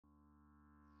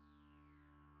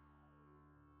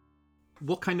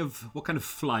what kind of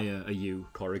flyer are you,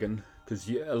 Corrigan? Because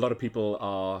a lot of people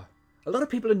are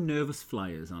nervous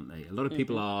flyers, aren't they? A lot of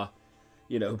people are,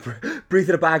 breathe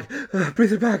in a bag,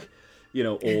 breathe in a bag,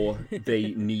 or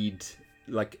they need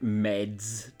like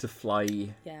meds to fly.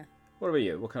 Yeah. What about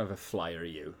you? What kind of a flyer are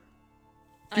you?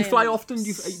 Do you fly often? Do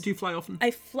you fly often?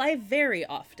 I fly very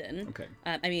often. Okay.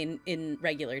 I mean, in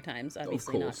regular times,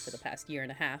 obviously not for the past year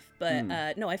and a half.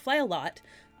 But no, I fly a lot.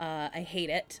 I hate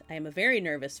it. I am a very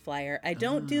nervous flyer. I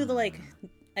don't do the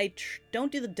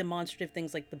don't do the demonstrative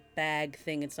things like the bag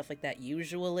thing and stuff like that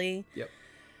usually. Yep.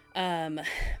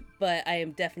 But I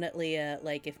am definitely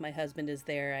if my husband is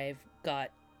there, I've got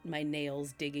my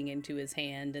nails digging into his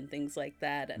hand and things like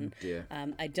that, and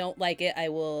I don't like it. I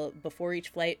will, before each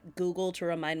flight, Google to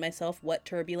remind myself what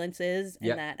turbulence is,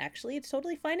 and that actually it's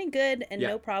totally fine and good and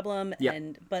no problem.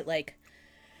 But I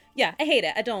hate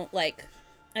it. I don't like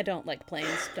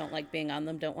planes. Don't like being on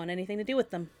them. Don't want anything to do with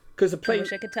them. Because I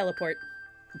wish I could teleport.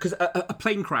 Because a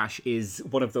plane crash is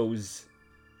one of those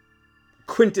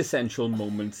quintessential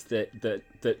moments that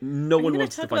no one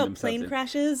wants to find themselves in. Plane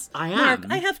crashes? I am. Mark,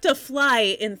 I have to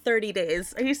fly in 30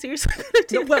 days. Are you seriously going to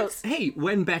do this? Hey,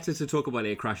 when better to talk about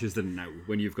air crashes than now,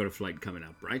 when you've got a flight coming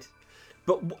up, right?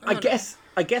 But I guess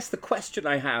the question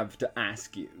I have to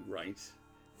ask you, right?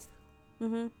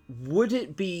 Mm-hmm. Would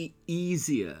it be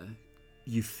easier,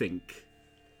 you think,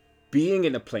 being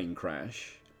in a plane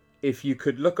crash, if you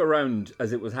could look around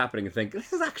as it was happening and think,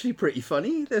 this is actually pretty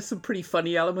funny? There's some pretty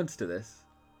funny elements to this.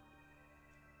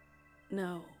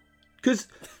 No. Because,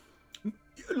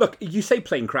 look, you say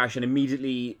plane crash and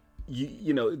immediately,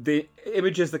 the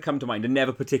images that come to mind are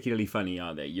never particularly funny,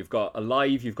 are they? You've got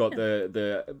Alive, you've got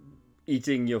the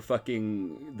eating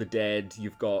the dead,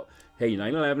 you've got, hey,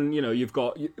 9/11, you've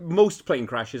got, most plane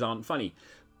crashes aren't funny.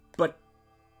 But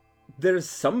there's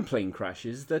some plane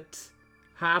crashes that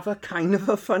have a kind of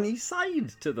a funny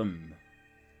side to them.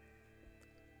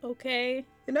 Okay.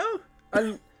 And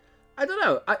I don't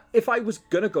know. If I was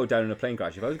going to go down in a plane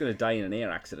crash, if I was going to die in an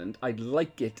air accident, I'd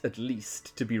like it at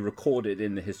least to be recorded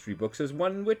in the history books as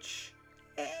one which,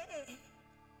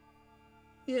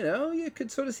 you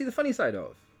could sort of see the funny side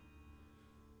of.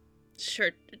 Sure.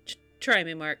 Try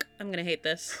me, Mark. I'm going to hate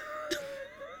this.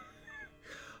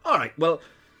 All right. Well,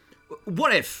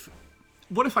 what if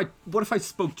I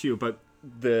spoke to you about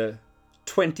the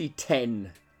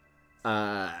 2010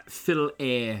 Phil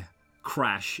Air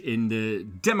crash in the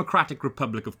Democratic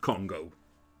Republic of Congo?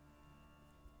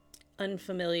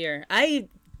 Unfamiliar. I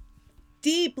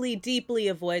deeply, deeply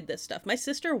avoid this stuff. My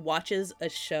sister watches a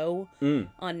show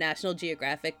on National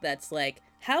Geographic that's like,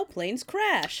 how planes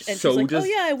crash. And she's like, oh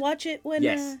yeah, I watch it when...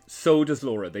 Yes, so does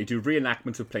Laura. They do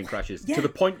reenactments of plane crashes. To the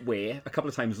point where, a couple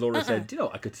of times, Laura said,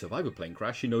 I could survive a plane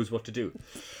crash. She knows what to do.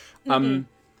 Nope,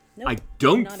 I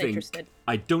don't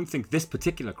think this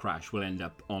particular crash will end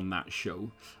up on that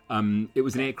show. It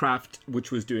was an aircraft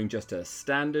which was doing just a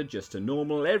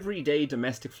normal, everyday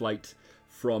domestic flight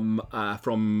from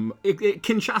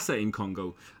Kinshasa in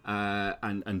Congo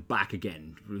and back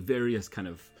again. Various kind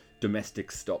of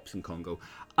domestic stops in Congo.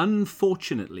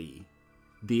 Unfortunately,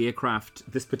 the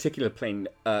aircraft, this particular plane,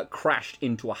 crashed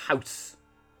into a house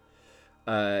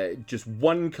just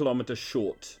 1 kilometer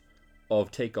short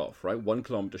of takeoff, right? 1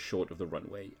 kilometer short of the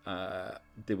runway.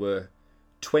 There were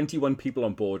 21 people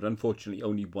on board. Unfortunately,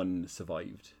 only one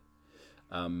survived.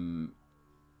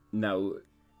 Now,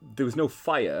 there was no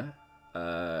fire.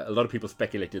 A lot of people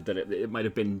speculated that it might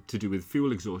have been to do with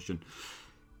fuel exhaustion.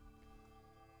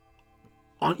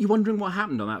 Aren't you wondering what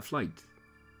happened on that flight?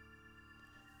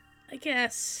 I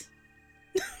guess.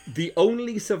 The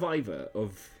only survivor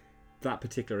of that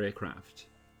particular aircraft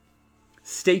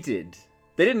stated...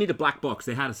 They didn't need a black box.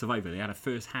 They had a survivor. They had a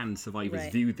first-hand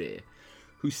survivor's view there,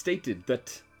 who stated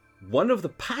that one of the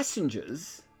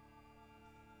passengers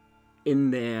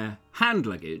in their hand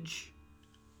luggage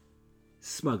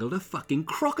smuggled a fucking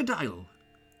crocodile.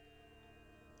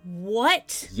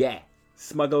 What? Yeah.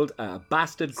 Smuggled a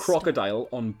bastard crocodile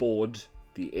on board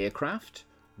the aircraft,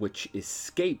 which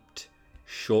escaped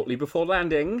shortly before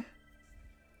landing.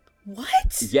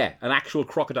 What? Yeah, an actual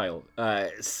crocodile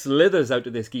slithers out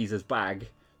of this geezer's bag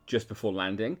just before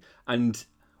landing, and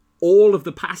all of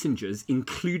the passengers,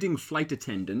 including flight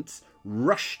attendants,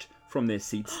 rushed from their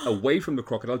seats away from the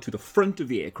crocodile to the front of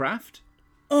the aircraft.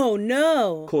 Oh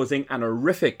no! Causing an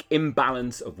horrific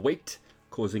imbalance of weight,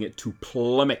 causing it to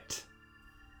plummet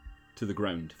to the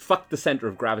ground. Fuck the center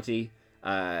of gravity,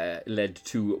 led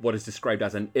to what is described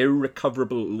as an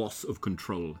irrecoverable loss of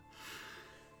control.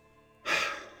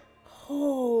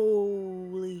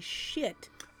 Holy shit.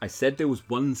 I said there was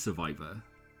one survivor.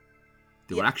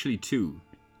 There were actually two.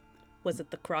 Was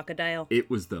it the crocodile? It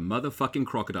was the motherfucking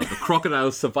crocodile. The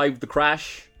crocodile survived the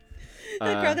crash.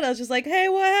 The crocodile's just like, hey,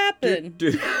 what happened?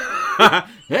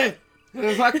 Hey, what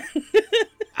the fuck?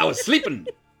 I was sleeping.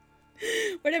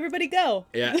 Where'd everybody go?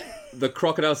 Yeah. The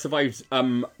crocodile survived,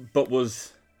 but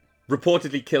was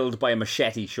reportedly killed by a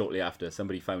machete shortly after.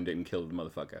 Somebody found it and killed the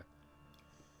motherfucker.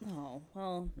 Oh,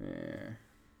 well. Yeah.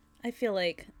 I feel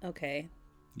like, okay,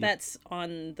 that's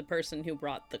on the person who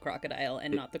brought the crocodile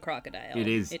and not the crocodile. It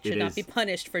is. It should not be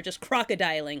punished for just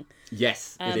crocodiling.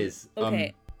 Yes, it is.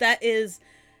 Okay, that is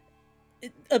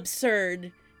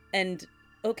absurd. And,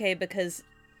 okay, because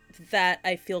that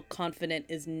I feel confident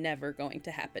is never going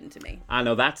to happen to me. I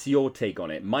know, that's your take on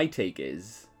it. My take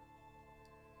is,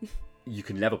 you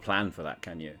can never plan for that,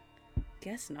 can you?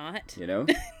 Guess not. You know?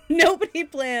 Nobody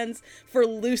plans for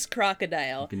loose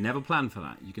crocodile. You can never plan for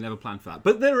that.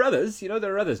 But there are others,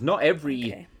 there are others. Not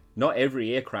every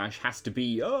air crash has to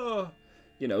be, there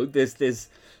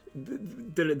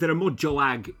are more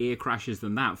JOAG air crashes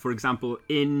than that. For example,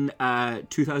 in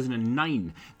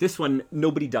 2009, this one,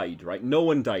 nobody died, right? No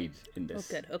one died in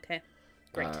this. Oh, good. Okay.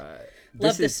 Great.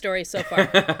 Love this story so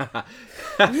far.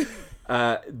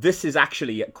 This is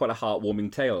actually quite a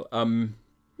heartwarming tale.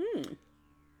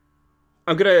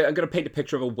 I'm gonna paint a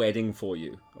picture of a wedding for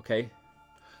you, okay?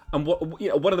 And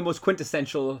one of the most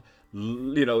quintessential,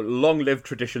 long-lived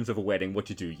traditions of a wedding. What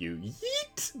you do? You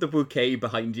yeet the bouquet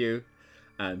behind you,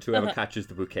 and whoever catches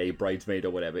the bouquet, bridesmaid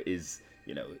or whatever, is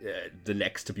the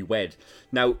next to be wed.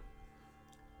 Now,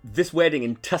 this wedding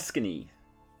in Tuscany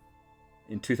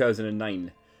in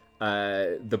 2009,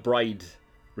 the bride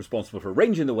responsible for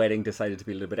arranging the wedding decided to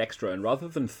be a little bit extra, and rather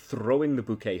than throwing the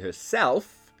bouquet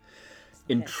herself,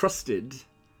 entrusted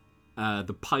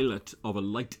the pilot of a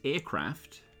light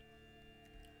aircraft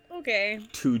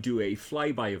to do a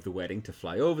flyby of the wedding, to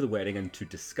fly over the wedding and to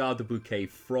discard the bouquet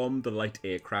from the light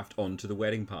aircraft onto the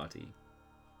wedding party.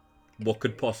 What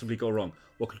could possibly go wrong?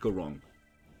 What could go wrong?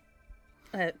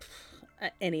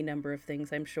 Any number of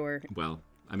things, I'm sure. Well,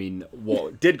 I mean,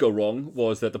 what did go wrong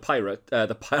was that the pilot,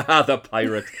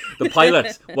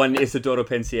 one Isidoro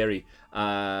Pensieri,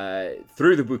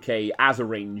 threw the bouquet as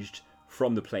arranged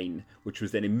from the plane, which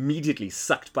was then immediately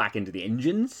sucked back into the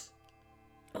engines.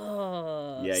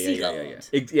 Oh, yeah,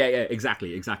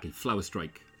 exactly. Flower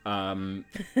strike,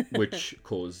 which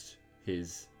caused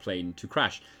his plane to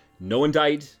crash. No one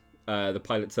died. The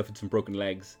pilot suffered some broken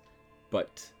legs,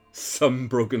 but some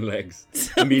broken legs.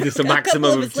 I mean, it's a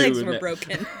maximum of 2. His legs were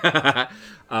broken.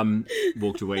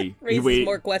 Walked away. Raises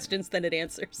more questions than it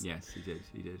answers. Yes, he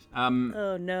did.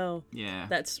 Oh no. Yeah.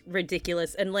 That's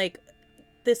ridiculous. And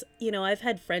this, I've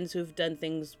had friends who've done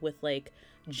things with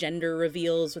gender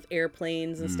reveals with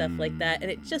airplanes and stuff like that,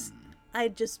 and it just, I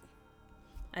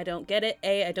don't get it.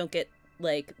 I don't get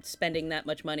spending that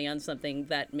much money on something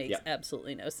that makes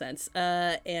absolutely no sense.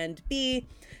 And B,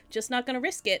 just not gonna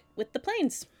risk it with the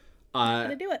planes. Not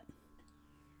gonna do it.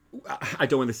 I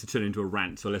don't want this to turn into a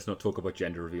rant, so let's not talk about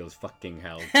gender reveals. Fucking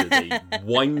hell, they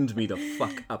wind me the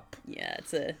fuck up. Yeah,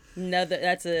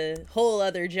 that's a whole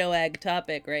other JOAG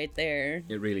topic right there.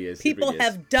 It really is. People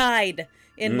have died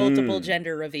in multiple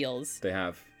gender reveals. They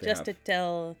have. To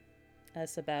tell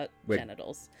us about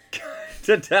genitals.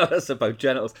 To tell us about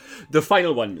genitals. The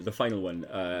final one.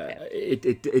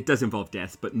 It does involve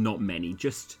deaths, but not many.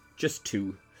 Just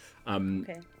 2.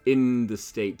 In the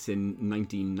States in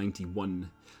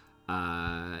 1991.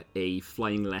 A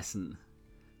flying lesson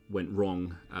went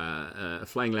wrong. A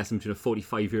flying lesson between a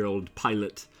 45-year-old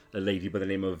pilot, a lady by the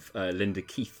name of Linda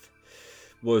Keith,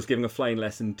 was giving a flying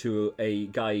lesson to a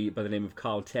guy by the name of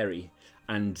Carl Terry.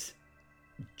 And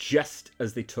just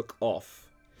as they took off,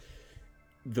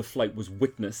 the flight was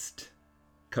witnessed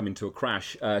coming to a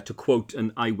crash. To quote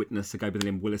an eyewitness, a guy by the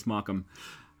name of Willis Markham,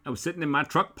 "I was sitting in my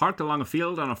truck parked along a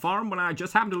field on a farm when I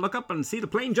just happened to look up and see the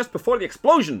plane just before the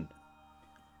explosion."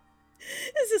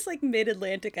 Is this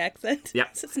mid-Atlantic accent?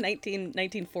 Yeah. Is this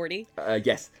 1940?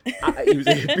 Yes.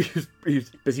 He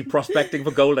was busy prospecting for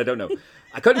gold, I don't know.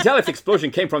 "I couldn't tell if the explosion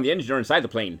came from the engine or inside the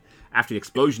plane. After the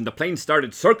explosion, the plane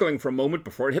started circling for a moment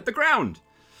before it hit the ground."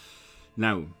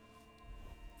 Now,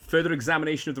 further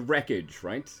examination of the wreckage,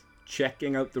 right?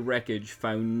 Checking out the wreckage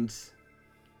found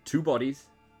 2 bodies,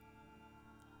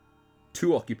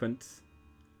 2 occupants,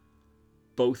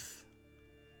 both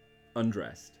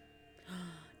undressed.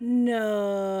 No.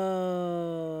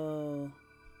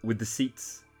 With the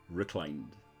seats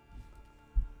reclined.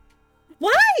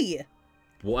 Why?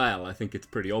 Well, I think it's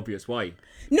pretty obvious why.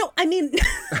 No, I mean,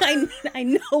 I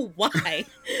know why.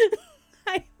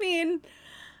 I mean,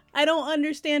 I don't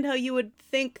understand how you would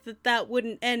think that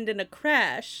wouldn't end in a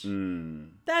crash.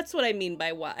 That's what I mean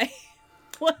by why.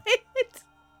 What?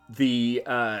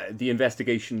 the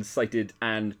investigation cited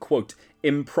an, quote,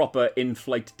 improper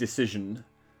in-flight decision.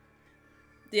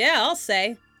 Yeah, I'll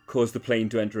say. Caused the plane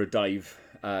to enter a dive.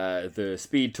 The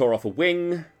speed tore off a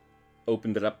wing,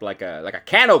 opened it up like a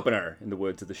can opener, in the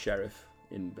words of the sheriff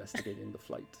investigating the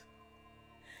flight.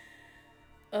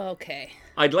 Okay.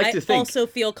 I'd like to think... I also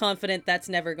feel confident that's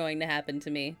never going to happen to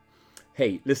me.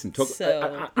 Hey, listen,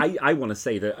 I want to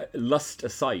say that, lust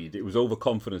aside, it was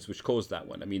overconfidence which caused that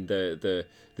one. I mean, the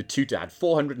tutor had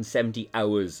 470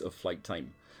 hours of flight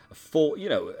time.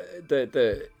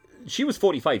 She was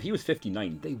 45, he was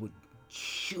 59. They would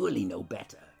surely know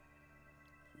better.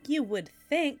 You would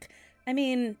think. I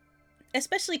mean,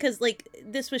 especially because, like,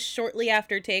 this was shortly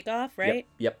after takeoff, right?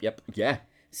 Yep, yeah.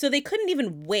 So they couldn't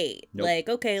even wait. Nope. Like,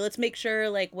 okay, let's make sure,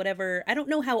 like, whatever. I don't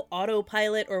know how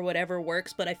autopilot or whatever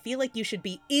works, but I feel like you should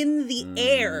be in the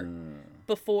air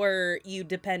before you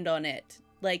depend on it.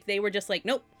 Like, they were just like,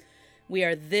 nope, we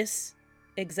are this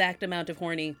exact amount of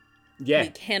horny. Yeah. We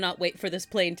cannot wait for this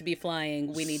plane to be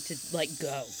flying. We need to, like,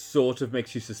 go. Sort of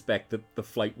makes you suspect that the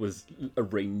flight was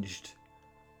arranged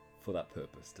for that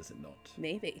purpose, does it not?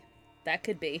 Maybe. That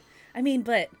could be. I mean,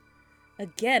 but...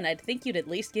 Again, I'd think you'd at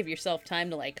least give yourself time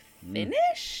to, like,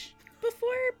 finish before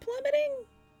plummeting.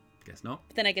 Guess not.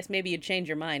 But then I guess maybe you'd change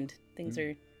your mind. Things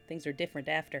are different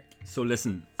after. So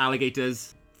listen,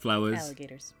 alligators, flowers,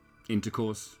 alligators,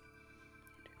 intercourse.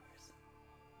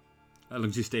 As long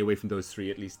as you stay away from those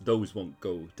three, at least those won't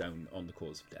go down on the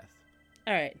cause of death.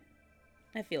 All right.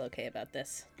 I feel okay about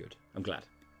this. Good. I'm glad.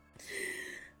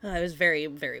 I was very,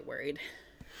 very worried.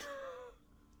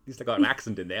 At least I got an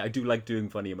accent in there. I do like doing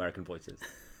funny American voices.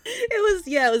 It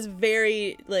was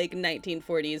very, like,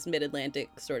 1940s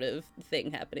mid-Atlantic sort of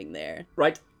thing happening there.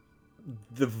 Right.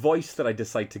 The voice that I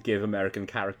decide to give American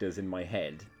characters in my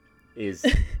head is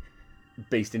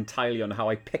based entirely on how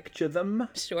I picture them.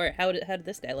 Sure. How did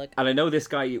this guy look? And I know this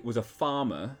guy was a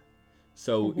farmer,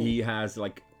 so he has,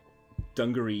 like,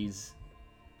 dungarees,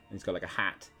 and he's got, like, a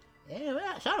hat. Yeah,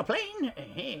 well, I saw a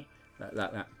plane.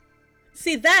 That.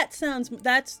 See, that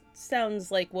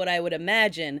sounds like what I would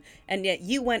imagine, and yet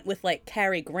you went with, like,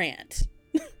 Cary Grant.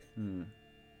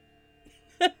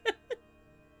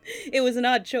 It was an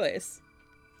odd choice.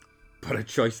 But a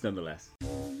choice nonetheless.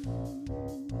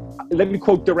 Let me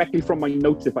quote directly from my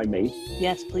notes, if I may.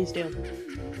 Yes, please do.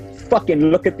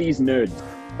 Fucking look at these nerds.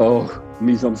 Oh,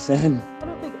 mise en scène. I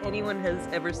don't think anyone has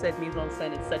ever said mise en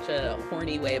scène in such a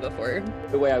horny way before.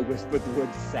 The way I whispered the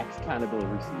word sex cannibal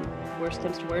recently. Worst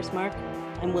comes to worst, Mark.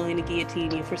 I'm willing to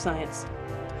guillotine you for science.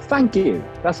 Thank you.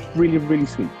 That's really, really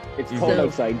sweet. It's cold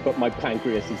outside, but my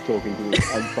pancreas is talking to me.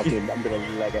 I'm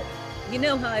gonna leg it. You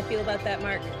know how I feel about that,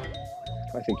 Mark.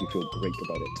 I think you feel great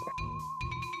about it.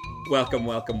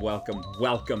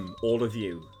 Welcome, all of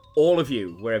you. All of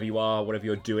you, wherever you are, whatever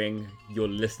you're doing, you're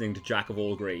listening to Jack of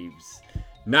All Graves.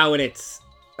 Now in its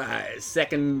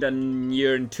second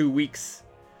year and 2 weeks,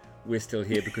 we're still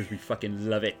here because we fucking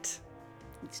love it.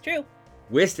 It's true.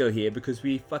 We're still here because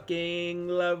we fucking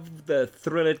love the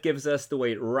thrill it gives us, the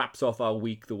way it wraps off our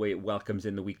week, the way it welcomes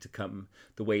in the week to come,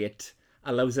 the way it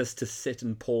allows us to sit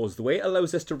and pause, the way it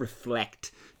allows us to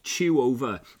reflect, chew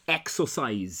over,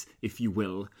 exorcise, if you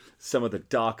will, some of the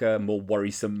darker, more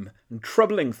worrisome and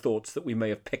troubling thoughts that we may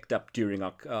have picked up during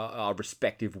our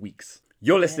respective weeks.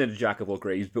 You're listening to Jack of All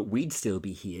Graves, but we'd still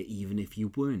be here even if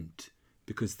you weren't.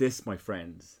 Because this, my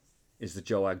friends, is the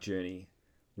Joag journey.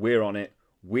 We're on it.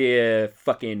 We're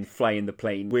fucking flying the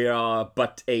plane. We are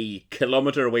but a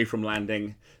kilometre away from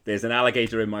landing. There's an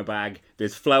alligator in my bag.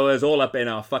 There's flowers all up in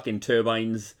our fucking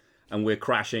turbines. And we're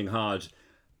crashing hard.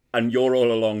 And you're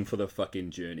all along for the fucking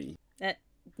journey. That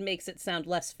makes it sound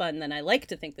less fun than I like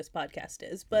to think this podcast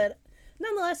is. But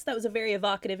nonetheless, that was a very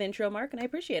evocative intro, Mark, and I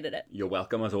appreciated it. You're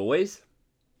welcome, as always.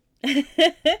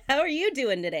 How are you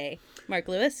doing today, Mark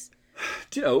Lewis?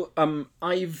 Do you know,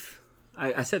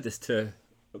 I said this to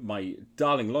my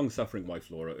darling, long-suffering wife,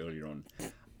 Laura, earlier on.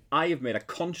 I have made a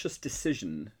conscious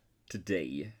decision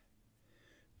today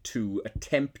to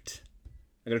attempt...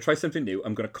 I'm going to try something new.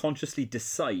 I'm going to consciously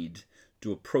decide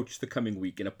to approach the coming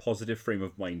week in a positive frame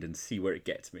of mind and see where it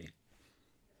gets me.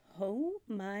 Oh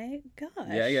my gosh.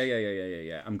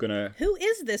 Yeah. I'm going to... Who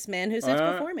is this man who sits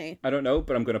before me? I don't know,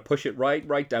 but I'm going to push it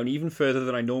right down, even further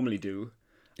than I normally do.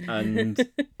 And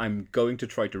I'm going to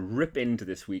try to rip into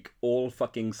this week all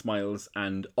fucking smiles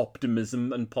and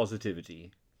optimism and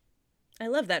positivity. I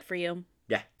love that for you.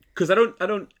 Yeah, because I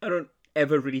don't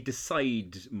ever really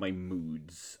decide my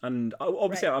moods, and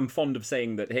obviously I'm fond of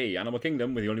saying that, hey, Animal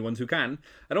Kingdom, we're the only ones who can.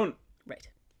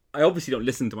 I obviously don't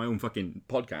listen to my own fucking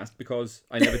podcast because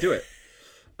I never do it.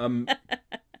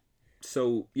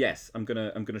 So yes, I'm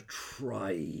gonna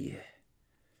try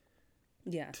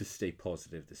to stay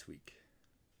positive this week.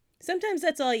 Sometimes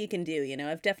that's all you can do, you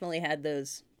know. I've definitely had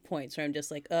those points where I'm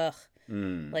just like, ugh,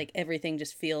 like everything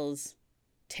just feels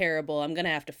terrible. I'm going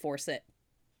to have to force it.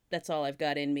 That's all I've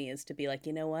got in me is to be like,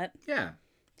 you know what? Yeah.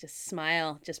 Just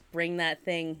smile. Just bring that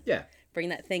thing. Yeah. Bring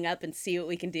that thing up and see what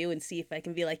we can do and see if I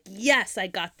can be like, yes, I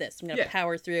got this. I'm going to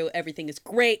power through. Everything is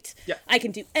great. Yeah. I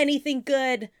can do anything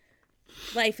good.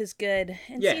 Life is good.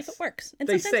 And see if it works. And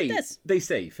sometimes it does. They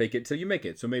say fake it till you make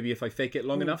it. So maybe if I fake it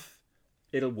long enough,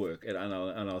 it'll work. And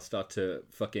I'll start to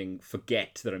fucking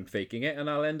forget that I'm faking it. And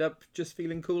I'll end up just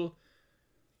feeling cool.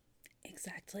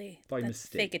 Exactly.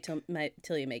 Mistake. Fake it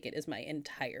till you make it is my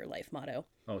entire life motto.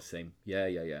 Oh, same. Yeah.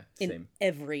 Same. In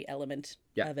every element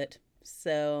of it.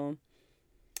 So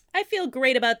I feel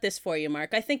great about this for you,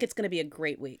 Mark. I think it's going to be a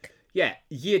great week. Yeah.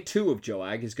 Year 2 of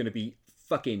Joag is going to be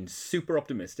fucking super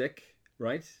optimistic,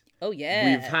 right? Oh,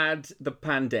 yeah. We've had the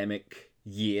pandemic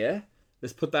year.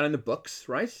 Let's put that in the books,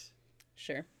 right?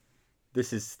 Sure.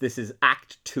 This is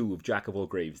Act 2 of Jack of All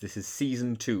Graves. This is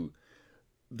Season 2.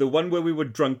 The one where we were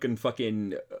drunk and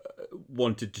fucking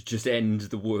wanted to just end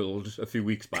the world a few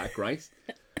weeks back, right?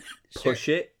 Sure. Push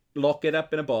it, lock it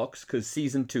up in a box, because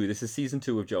Season 2, this is Season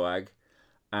 2 of Joag,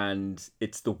 and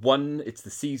it's the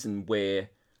season where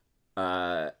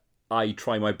I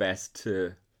try my best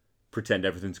to pretend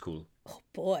everything's cool. Oh,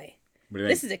 boy.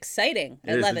 This is exciting.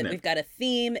 I love it. We've got a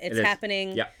theme. It's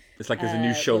happening. Yeah. It's like there's a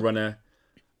new showrunner.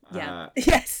 Yeah.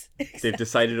 Yes. Exactly. They've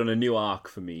decided on a new arc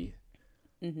for me.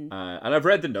 Mm-hmm. And I've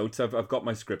read the notes. I've got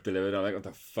my script delivered. I'm like, what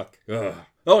the fuck? Ugh.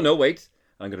 Oh, no, wait.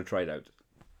 I'm going to try it out.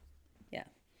 Yeah.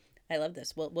 I love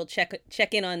this. We'll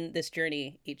check in on this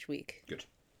journey each week. Good.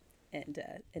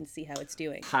 And see how it's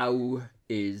doing. How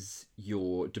is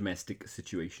your domestic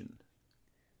situation?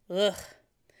 Ugh.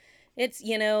 It's,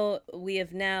 we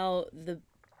have now, the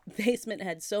basement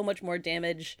had so much more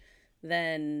damage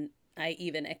than I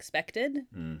even expected.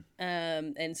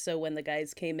 And so when the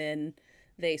guys came in,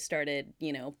 they started,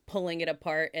 pulling it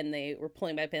apart, and they were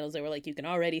pulling back panels. They were like, you can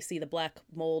already see the black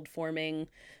mold forming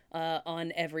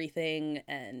on everything.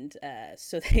 And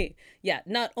so they,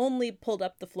 not only pulled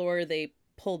up the floor, they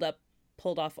pulled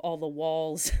off all the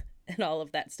walls and all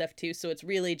of that stuff too. So it's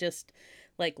really just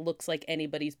like looks like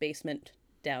anybody's basement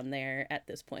down there at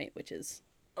this point, which is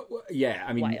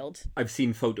wild. I've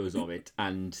seen photos of it,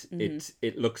 and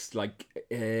it looks like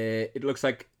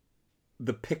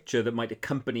the picture that might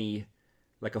accompany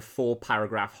like a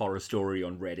 4-paragraph horror story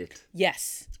on Reddit.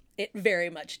 Yes, it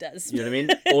very much does. You know what I mean?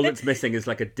 All that's missing is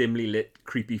like a dimly lit,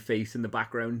 creepy face in the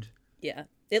background. Yeah.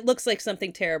 It looks like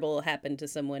something terrible happened to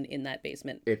someone in that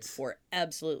basement. For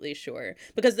absolutely sure.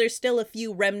 Because there's still a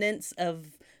few remnants of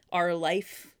our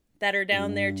life that are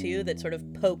down there too, that sort of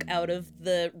poke out of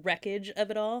the wreckage of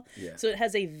it all. Yeah. So it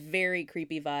has a very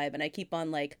creepy vibe, and I keep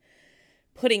on like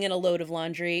putting in a load of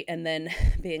laundry and then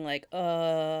being like,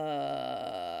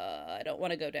 I don't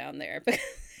want to go down there.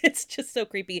 It's just so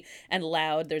creepy and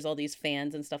loud. There's all these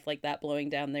fans and stuff like that blowing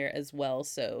down there as well.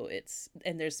 So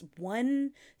and there's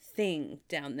one thing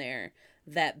down there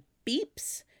that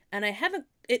beeps, and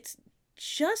it's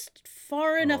just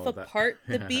far enough apart,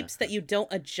 the beeps, that you don't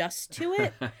adjust to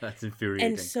it. That's infuriating.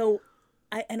 And so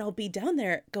I'll be down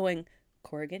there going,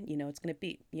 Corrigan, it's going to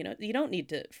beep. You don't need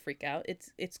to freak out.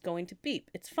 It's going to beep.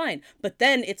 It's fine. But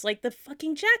then it's like the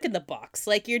fucking Jack in the Box.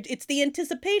 Like it's the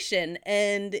anticipation,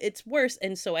 and it's worse.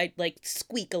 And so I like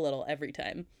squeak a little every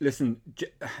time. Listen,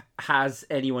 has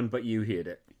anyone but you heard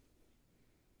it?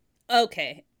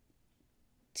 Okay.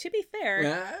 To be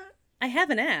fair, I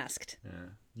haven't asked. Yeah.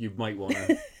 You might want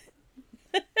to.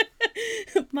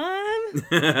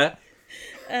 Mom?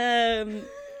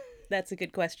 That's a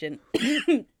good question.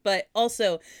 But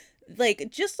also,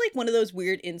 just one of those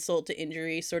weird insult to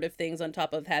injury sort of things, on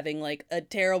top of having like a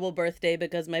terrible birthday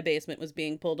because my basement was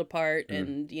being pulled apart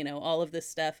and, all of this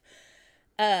stuff.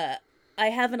 I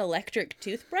have an electric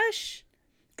toothbrush.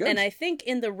 Good. And I think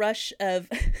in the rush of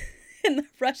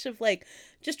like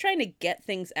just trying to get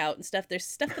things out and stuff, there's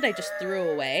stuff that I just threw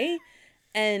away.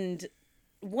 And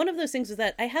one of those things is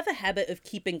that I have a habit of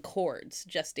keeping cords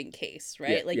just in case,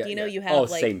 right? You have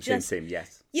same,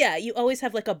 yes. Yeah, you always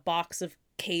have like a box of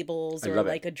cables or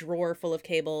like a drawer full of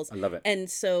cables. I love it. And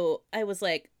so I was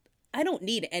like, I don't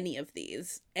need any of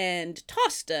these, and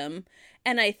tossed them.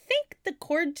 And I think the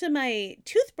cord to my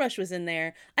toothbrush was in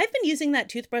there. I've been using that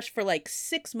toothbrush for like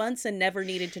 6 months and never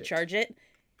needed to charge it.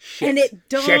 And it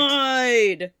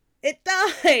died. It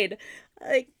died.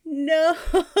 Like, no.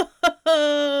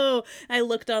 I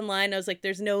looked online. I was like,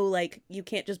 there's no, like, you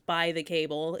can't just buy the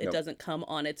cable. It doesn't come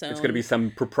on its own. It's going to be some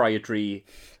proprietary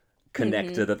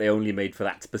connector that they only made for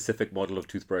that specific model of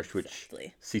toothbrush, which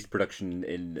ceased production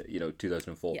in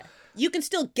 2004. Yeah, you can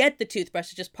still get the toothbrush.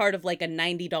 It's just part of like a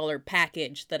 $90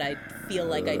 package that I feel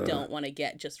like I don't want to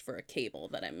get just for a cable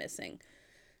that I'm missing.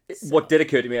 So. What did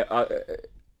occur to me,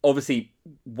 obviously,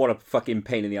 what a fucking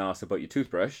pain in the arse about your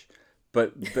toothbrush.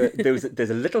 But there's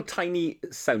a little tiny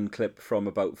sound clip from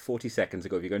about 40 seconds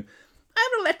ago of you going, I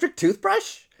have an electric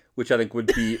toothbrush, which I think would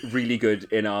be really good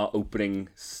in our opening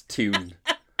tune.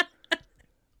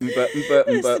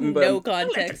 No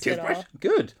context at all.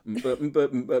 Good.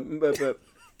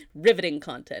 Riveting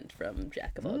content from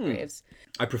Jack of all Graves.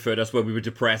 I preferred us when we were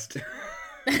depressed.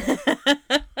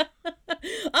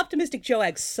 Optimistic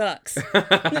Joag sucks.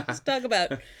 Let's talk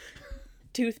about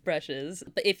toothbrushes.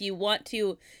 But if you want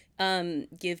to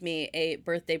give me a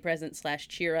birthday present /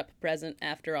 cheer up present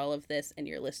after all of this, and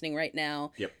you're listening right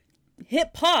now,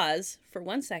 hit pause for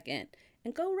 1 second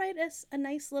and go write us a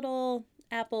nice little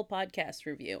Apple podcast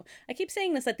review. I keep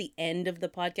saying this at the end of the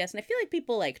podcast, and I feel like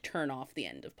people like turn off the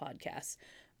end of podcasts.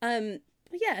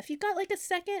 But yeah, if you got like a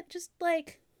second, just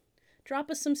like drop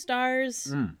us some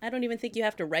stars. I don't even think you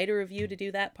have to write a review to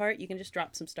do that part. You can just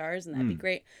drop some stars and that'd be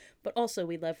great. But also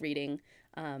we love reading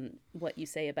what you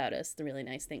say about us, the really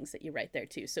nice things that you write there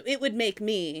too. So it would make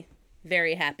me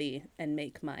very happy and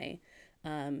make my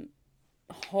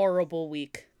horrible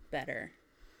week better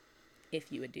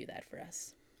if you would do that for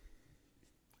us.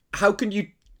 How can you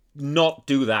not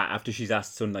do that after she's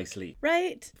asked so nicely?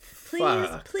 Right?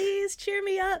 Please cheer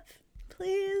me up.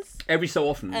 Please. Every so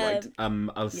often, right?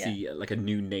 I'll see like a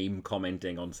new name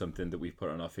commenting on something that we've put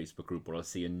on our Facebook group, or I'll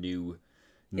see a new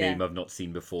name I've not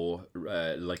seen before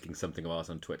liking something of ours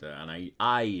on Twitter, and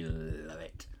I love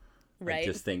it. Right. I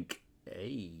just think,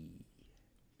 hey.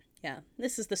 Yeah,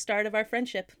 this is the start of our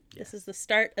friendship. Yes. This is the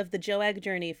start of the Joag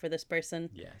journey for this person.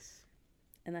 Yes.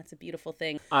 And that's a beautiful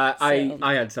thing.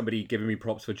 I had somebody giving me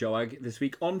props for Joag this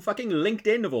week on fucking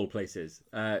LinkedIn of all places.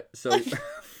 So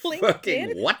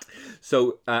fucking what?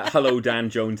 So hello,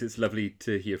 Dan Jones. It's lovely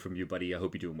to hear from you, buddy. I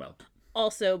hope you're doing well.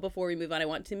 Also, before we move on, I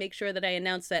want to make sure that I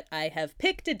announce that I have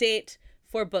picked a date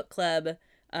for book club,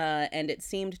 and it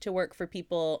seemed to work for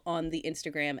people on the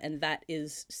Instagram, and that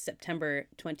is September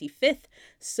 25th.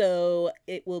 So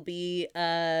it will be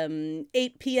 8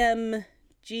 p.m.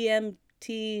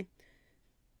 GMT.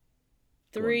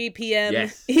 3 p.m.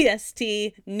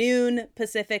 EST, noon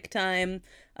Pacific time.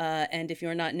 And if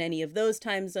you're not in any of those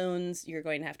time zones, you're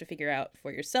going to have to figure out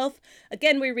for yourself.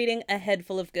 Again, we're reading A Head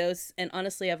Full of Ghosts. And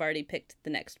honestly, I've already picked the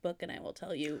next book, and I will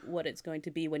tell you what it's going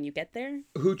to be when you get there.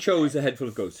 Who chose A Head Full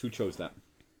of Ghosts? Who chose that?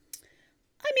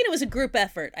 I mean, it was a group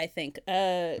effort, I think.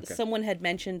 Someone had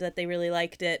mentioned that they really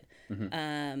liked it.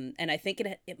 And I think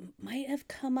it might have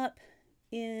come up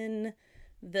in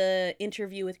the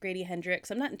interview with Grady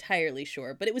Hendrix. I'm not entirely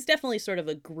sure, but it was definitely sort of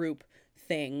a group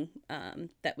thing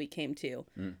that we came to.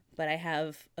 But I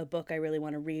have a book I really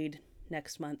want to read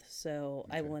next month, so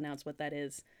I will announce what that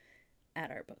is at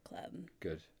our book club.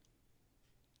 Good.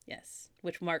 Yes,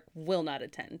 which Mark will not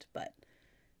attend, but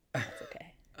that's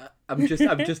okay. I'm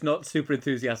just not super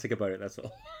enthusiastic about it, that's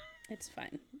all. It's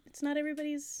fine. It's not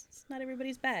everybody's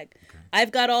bag. Okay.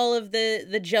 I've got all of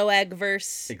the Joag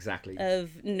verse of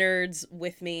nerds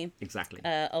with me. Exactly.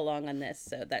 Along on this,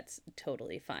 so that's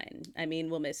totally fine. I mean,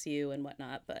 we'll miss you and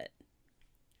whatnot, but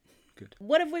good.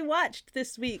 What have we watched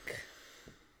this week,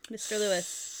 Mr. Lewis?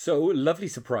 So, lovely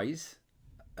surprise.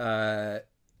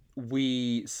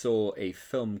 We saw a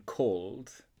film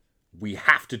called We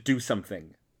Have to Do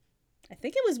Something. I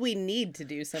think it was We Need to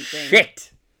Do Something.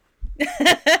 Shit!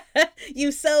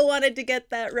 You so wanted to get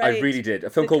that right. I really did. A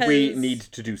film called We Need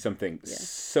to Do Something. Yeah.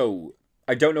 So,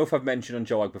 I don't know if I've mentioned on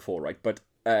Joag before, right? But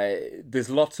there's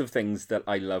lots of things that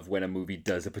I love when a movie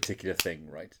does a particular thing,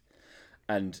 right?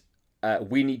 And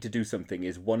We Need to Do Something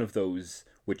is one of those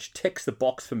which ticks the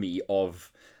box for me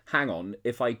of, hang on,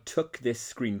 if I took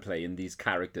this screenplay and these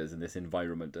characters and this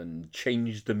environment and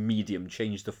changed the medium,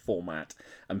 changed the format,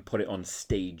 and put it on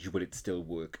stage, would it still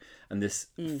work? And this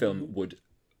film would...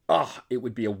 it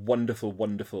would be a wonderful,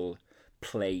 wonderful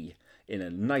play in a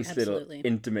nice little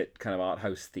intimate kind of art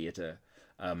house theatre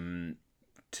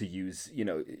to use,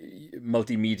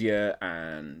 multimedia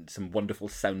and some wonderful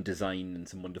sound design and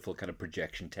some wonderful kind of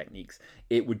projection techniques.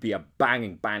 It would be a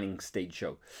banging stage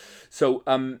show. So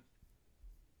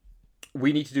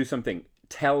We Need to Do Something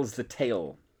tells the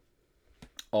tale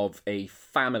of a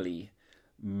family,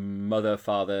 mother,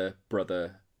 father,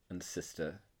 brother, and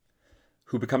sister,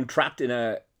 who become trapped in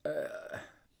a...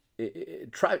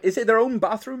 is it their own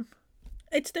bathroom?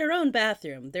 It's their own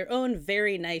bathroom. Their own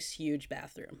very nice, huge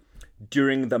bathroom.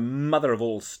 During the mother of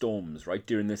all storms, right?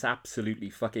 During this absolutely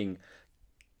fucking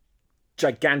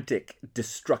gigantic,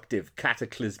 destructive,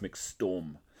 cataclysmic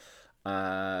storm.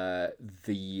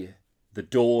 The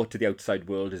door to the outside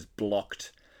world is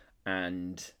blocked,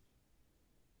 and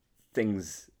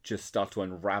things just start to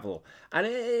unravel. And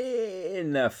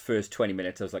in the first 20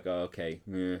 minutes, I was like, oh, okay.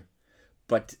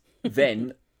 But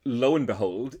then, lo and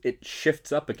behold, it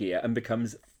shifts up a gear and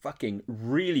becomes fucking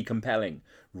really compelling,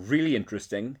 really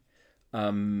interesting.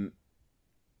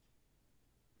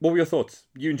 What were your thoughts?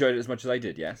 You enjoyed it as much as I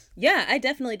did, yes? Yeah, I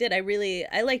definitely did. I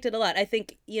liked it a lot. I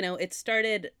think, it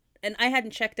started, and I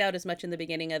hadn't checked out as much in the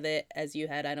beginning of it as you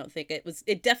had. I don't think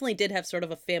it definitely did have sort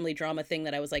of a family drama thing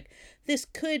that I was like, this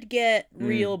could get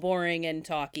real boring and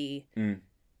talky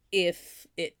if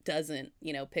it doesn't,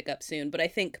 pick up soon. But I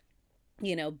think,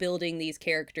 building these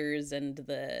characters and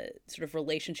the sort of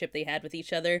relationship they had with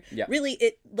each other. Yeah. Really,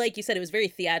 it, like you said, it was very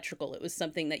theatrical. It was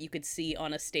something that you could see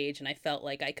on a stage, and I felt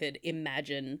like I could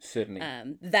imagine certainly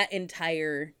that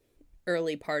entire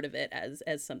early part of it as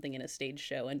something in a stage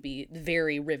show and be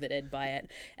very riveted by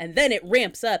it. And then it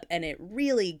ramps up and it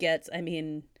really gets,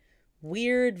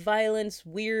 weird violence,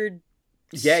 weird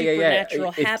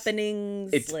supernatural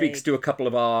happenings. It speaks to a couple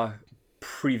of our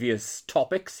previous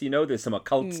topics, there's some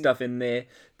occult stuff in there,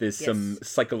 there's some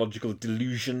psychological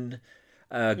delusion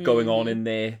going on in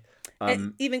there.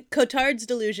 Even Cotard's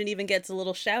delusion even gets a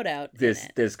little shout out. There's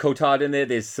Cotard in there,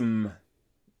 there's some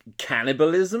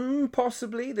cannibalism,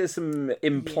 possibly, there's some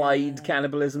implied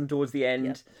cannibalism towards the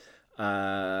end.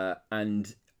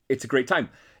 And it's a great time.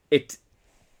 It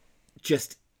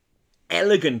just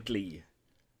elegantly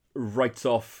writes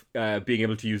off being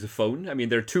able to use a phone.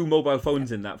 There are 2 mobile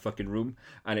phones in that fucking room,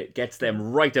 and it gets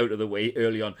them right out of the way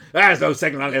early on. There's no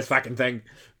signal on this fucking thing.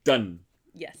 Done.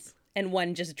 Yes. And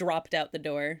one just dropped out the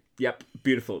door. Yep.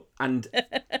 Beautiful. And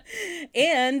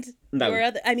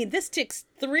this ticks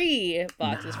 3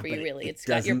 boxes for you, really. It's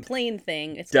got your plane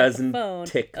thing. It's got the phone.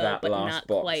 Tick that but last not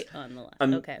box. Quite on the last.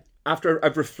 And okay. After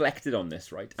I've reflected on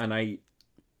this, right, and I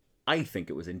think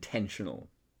it was intentional.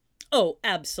 Oh,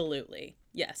 absolutely.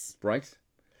 Yes. Right?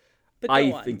 But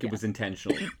I think it was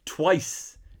intentional.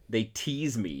 Twice they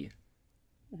tease me,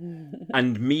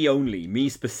 and me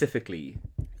specifically,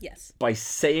 yes, by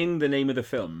saying the name of the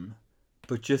film,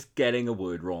 but just getting a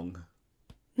word wrong.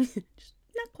 Just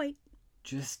not quite.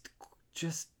 Just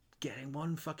getting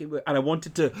one fucking word. And I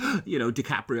wanted to,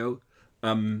 DiCaprio,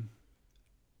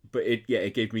 but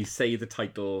it gave me say the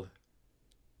title.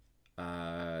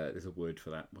 There's a word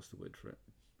for that. What's the word for it?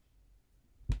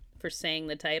 For saying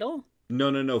the title?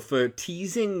 No. For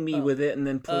teasing me with it and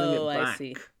then pulling it back. I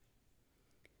see.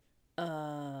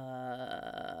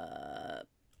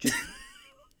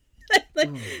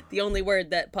 The only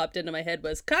word that popped into my head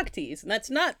was cock tease, and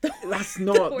that's not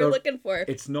what we're looking for.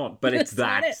 It's not, but it's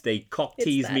that. They cock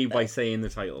tease me by saying the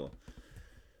title.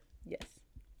 Yes.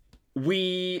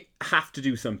 We Have to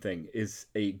Do Something is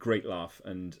a great laugh,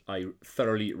 and I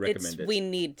thoroughly recommend it. We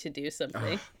need to do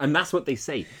something. And that's what they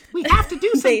say. We have to do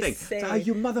something. They say, oh,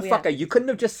 you motherfucker. You couldn't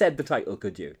have just said the title,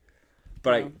 could you?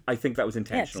 But I think that was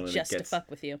intentional. It's just to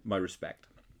fuck with you. My respect.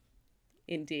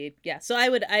 Indeed. Yeah. So I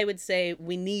would say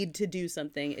We Need to Do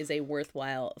Something is a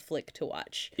worthwhile flick to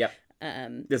watch. Yep.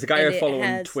 There's a guy I follow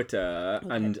on Twitter,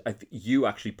 and you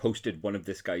actually posted one of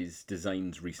this guy's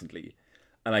designs recently.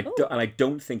 And I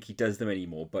don't think he does them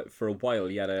anymore, but for a while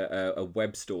he had a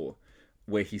web store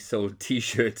where he sold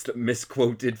T-shirts that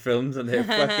misquoted films, and they're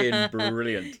fucking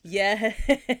brilliant. Yeah,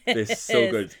 they're so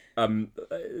good.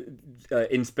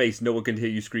 In space, no one can hear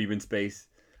you scream in space.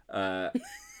 The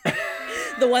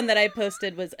one that I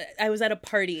posted was I was at a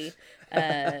party,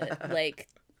 like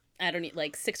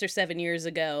 6 or 7 years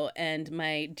ago, and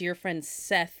my dear friend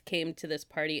Seth came to this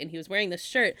party, and he was wearing this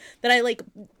shirt that I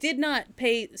did not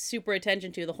pay super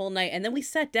attention to the whole night, and then we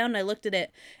sat down and I looked at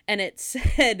it, and it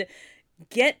said,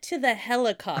 "Get to the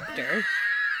helicopter."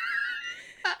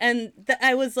 And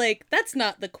I was like, that's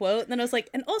not the quote. And then I was like,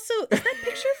 and also, is that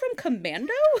picture from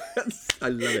Commando? I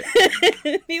love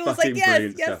it. He was like,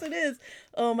 yes, it is.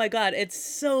 Oh my God, it's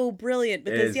so brilliant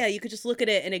because you could just look at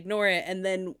it and ignore it, and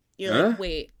then you're like,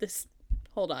 wait,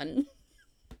 hold on.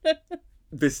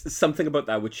 There's something about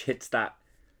that which hits that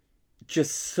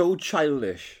just so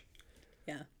childish.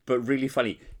 Yeah. But really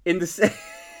funny. It's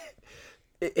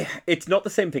not the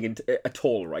same thing at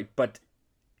all, right? But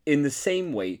in the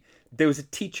same way, there was a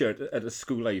teacher at a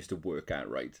school I used to work at,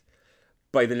 right?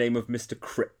 By the name of Mr.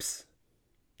 Cripps.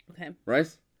 Okay.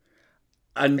 Right?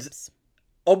 And Cripps.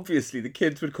 Obviously the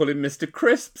kids would call him Mr.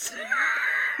 Crisps.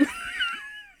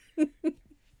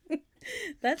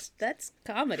 That's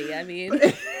comedy, I mean.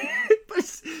 But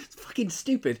it's fucking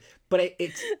stupid. But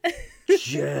it's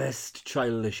just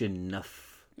childish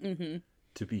enough. Mm-hmm.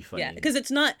 to be funny. Yeah, because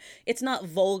it's not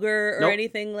vulgar or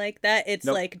anything like that. It's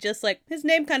like just like his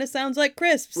name kind of sounds like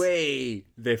crisps. Way,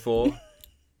 therefore,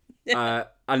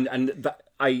 and that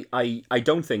I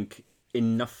don't think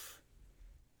enough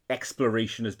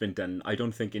exploration has been done. I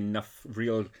don't think enough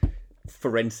real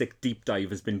forensic deep dive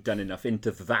has been done enough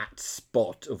into that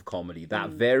spot of comedy,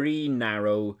 that very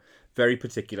narrow, very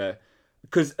particular.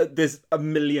 Because there's a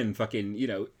million fucking, you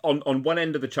know, on one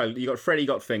end of the child, you got Freddy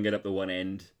got fingered up the one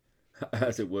end,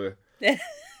 as it were. And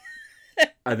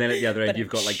then at the other end, you've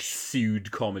got like sued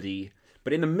comedy.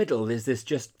 But in the middle, there's this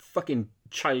just fucking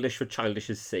childish for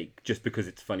childish's sake, just because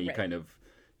it's funny, kind of,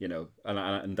 you know.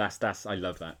 And that's I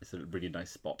love that. It's a really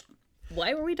nice spot.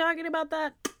 Why were we talking about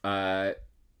that?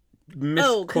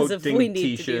 Because of we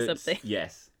need to do something.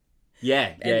 Yes.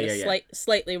 Yeah.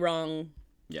 Slightly wrong.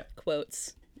 Yeah.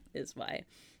 Quotes is why.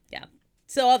 Yeah.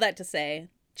 So all that to say,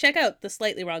 check out the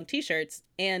Slightly Wrong t-shirts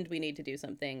and We Need to Do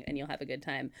Something, and you'll have a good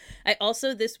time. I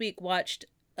also this week watched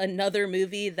another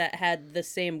movie that had the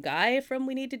same guy from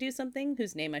We Need to Do Something,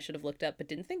 whose name I should have looked up but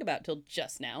didn't think about till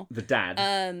just now. The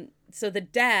dad. So the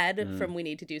dad from We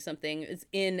Need to Do Something is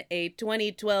in a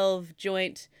 2012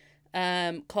 joint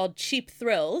called Cheap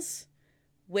Thrills,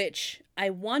 which I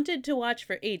wanted to watch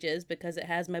for ages because it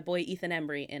has my boy Ethan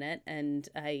Embry in it, and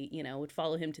I, you know, would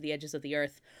follow him to the edges of the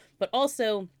earth. But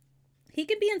also, he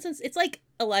can be in some... It's like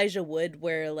Elijah Wood,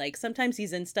 where, like, sometimes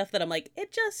he's in stuff that I'm like,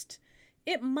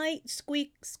 it might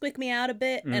squeak me out a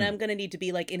bit, and I'm going to need to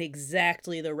be, like, in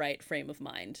exactly the right frame of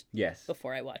mind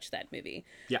before I watch that movie.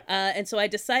 Yeah. And so I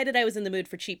decided I was in the mood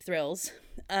for Cheap Thrills.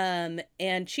 And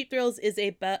Cheap Thrills is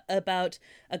about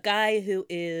a guy who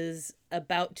is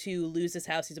about to lose his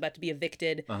house. He's about to be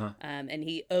evicted, and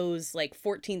he owes, like,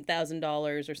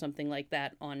 $14,000 or something like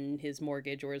that on his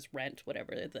mortgage or his rent,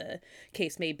 whatever the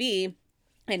case may be.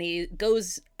 And he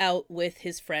goes out with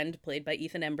his friend, played by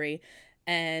Ethan Embry,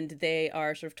 and they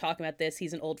are sort of talking about this.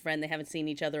 He's an old friend. They haven't seen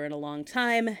each other in a long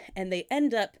time. And they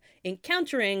end up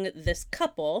encountering this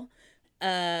couple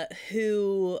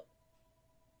who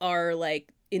are,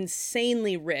 like,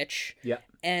 insanely rich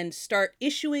and start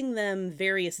issuing them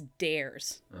various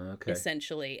dares,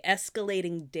 essentially.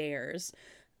 Escalating dares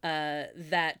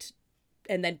that...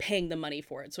 and then paying the money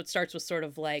for it. So it starts with sort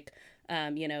of like,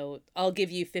 you know, I'll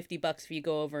give you $50 if you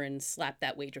go over and slap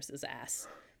that waitress's ass.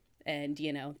 And,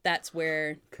 you know, that's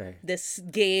where this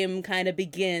game kind of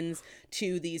begins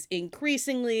to these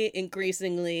increasingly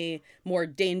more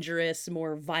dangerous,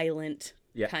 more violent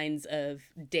kinds of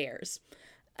dares.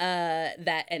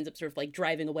 That ends up sort of like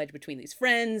driving a wedge between these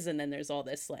friends. And then there's all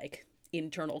this like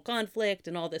internal conflict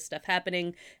and all this stuff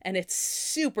happening. And it's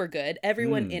super good.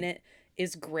 Everyone in it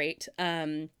is great.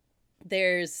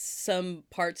 There's some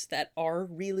parts that are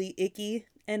really icky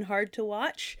and hard to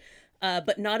watch.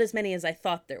 But not as many as I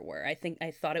thought there were.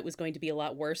 I thought it was going to be a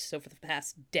lot worse. So for the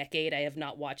past decade, I have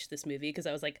not watched this movie because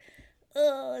I was like,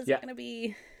 oh, is it going to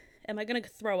be... Am I going to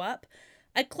throw up?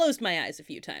 I closed my eyes a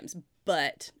few times.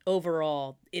 But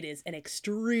overall, it is an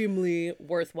extremely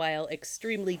worthwhile,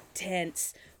 extremely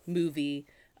tense movie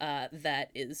that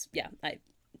is, I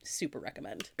super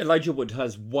recommend. Elijah Wood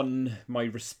has won my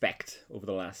respect over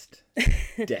the last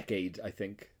decade, I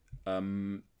think.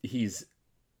 He's...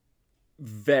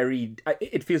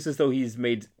 it feels as though he's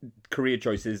made career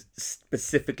choices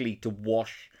specifically to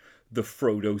wash the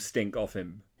Frodo stink off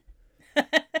him,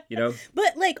 you know.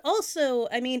 But like also,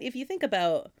 I mean, if you think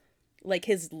about like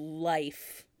his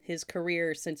life, his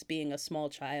career since being a small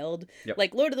child,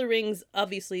 like Lord of the Rings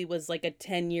obviously was like a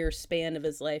 10-year span of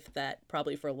his life that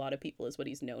probably for a lot of people is what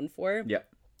he's known for.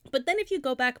 But then if you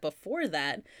go back before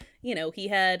that, you know, he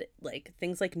had like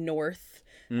things like North,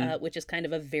 which is kind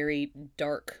of a very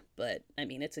dark, but I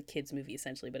mean, it's a kid's movie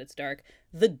essentially, but it's dark.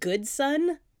 The Good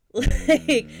Son,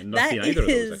 like not seen either of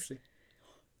those, actually.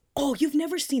 Oh, you've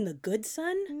never seen The Good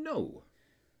Son? No.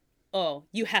 Oh,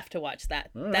 you have to watch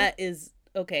that. All that is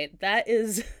okay. That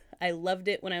is. I loved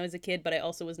it when I was a kid, but I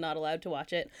also was not allowed to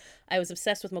watch it. I was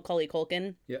obsessed with Macaulay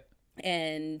Culkin.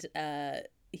 And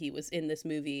he was in this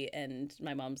movie, and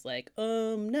my mom's like,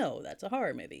 no, that's a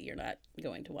horror movie. You're not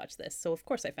going to watch this. So, of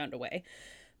course, I found a way.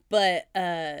 But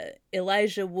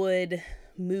Elijah Wood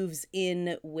moves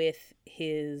in with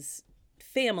his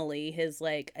family. His,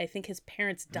 like, I think his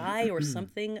parents die or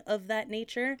something of that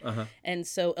nature. And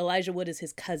so Elijah Wood is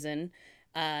his cousin,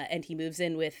 and he moves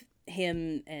in with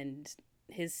him and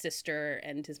his sister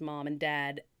and his mom and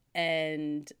dad.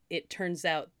 And it turns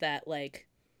out that, like,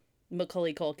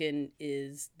 Macaulay Culkin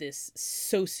is this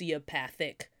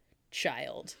sociopathic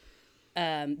child.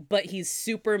 But he's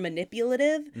super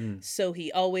manipulative. So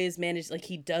he always manages, like,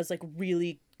 he does, like,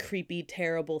 really creepy,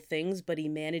 terrible things, but he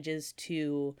manages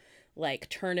to, like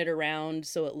turn it around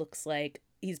so it looks like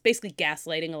he's basically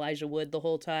gaslighting Elijah Wood the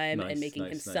whole time and making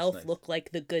himself look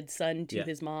like the good son to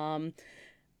his mom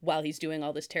while he's doing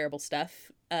all this terrible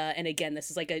stuff. And again, this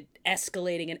is like a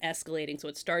escalating and escalating. So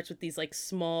it starts with these like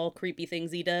small creepy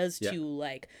things he does to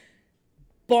like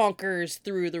bonkers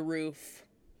through the roof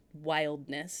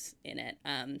wildness in it.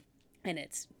 And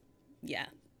it's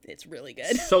really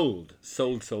good. Sold.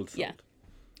 Yeah.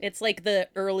 It's like the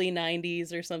early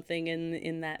 90s or something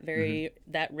in that very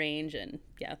that range, and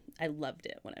yeah, I loved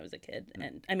it when I was a kid,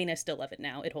 and I mean I still love it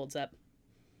now. It holds up.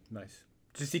 Nice.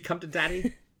 Did you see Come to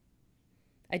Daddy?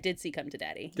 I did see Come to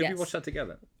Daddy. Did we watch that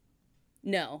together?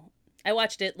 No, I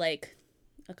watched it like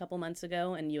a couple months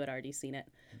ago, and you had already seen it.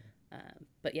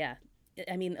 But yeah,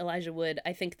 I mean Elijah Wood.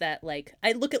 I think that like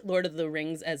I look at Lord of the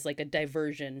Rings as like a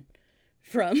diversion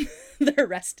from the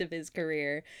rest of his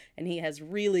career, and he has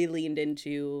really leaned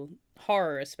into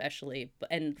horror especially,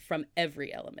 and from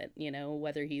every element, you know,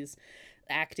 whether he's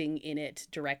acting in it,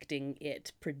 directing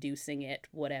it, producing it,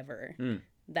 whatever.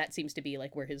 That seems to be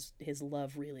like where his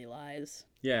love really lies.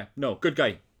 Yeah, no, good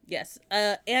guy. Yes.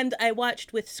 And I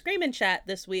watched with Scream and Chat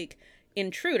this week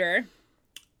Intruder.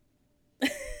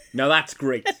 Now that's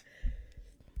great. Is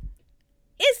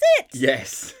it?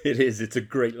 Yes, it is. It's a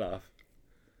great laugh.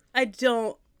 I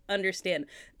don't understand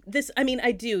this. I mean,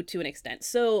 I do to an extent.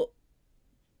 So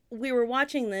we were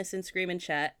watching this in Scream and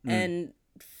Chat, and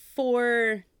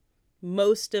for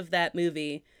most of that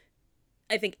movie,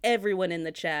 I think everyone in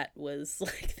the chat was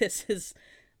like, this is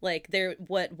like,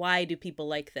 why do people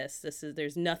like this?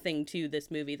 There's nothing to this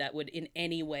movie that would in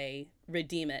any way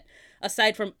redeem it.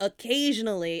 Aside from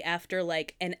occasionally after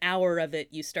like an hour of it,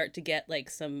 you start to get like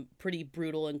some pretty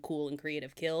brutal and cool and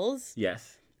creative kills.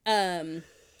 Yes.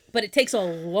 But it takes a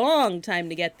long time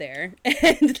to get there,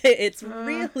 and it's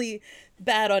really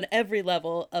bad on every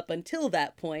level up until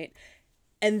that point.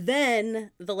 And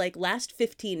then the like last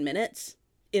 15 minutes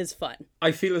is fun.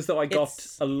 I feel as though I got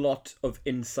a lot of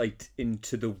insight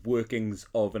into the workings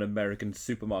of an American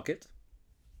supermarket.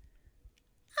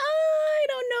 I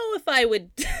don't know if I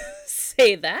would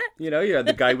say that. You know, you had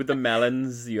the guy with the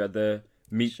melons, you had the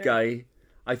meat guy.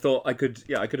 I thought I could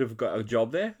have got a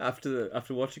job there after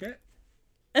watching it.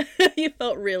 You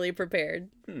felt really prepared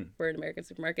for an American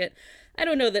supermarket. I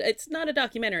don't know that it's not a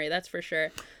documentary, that's for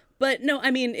sure. But no,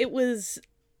 I mean, I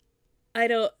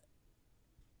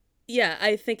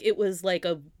think it was like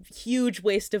a huge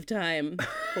waste of time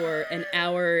for an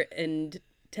hour and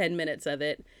 10 minutes of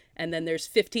it. And then there's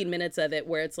 15 minutes of it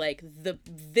where it's like the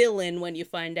villain, when you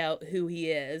find out who he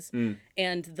is,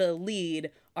 and the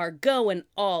lead are going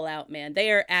all out, man. They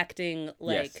are acting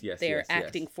like they're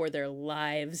acting for their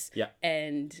lives. Yeah.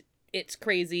 And it's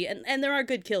crazy. And there are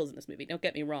good kills in this movie, don't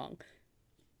get me wrong.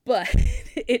 But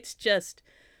it's just,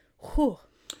 whew.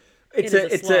 It's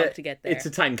a slog to get there. It's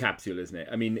a time capsule, isn't it?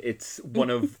 I mean, it's one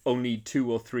of only 2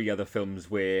 or 3 other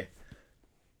films where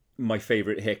my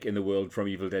favourite hick in the world from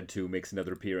Evil Dead 2 makes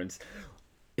another appearance.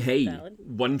 Hey,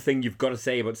 one thing you've got to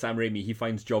say about Sam Raimi, he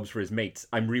finds jobs for his mates.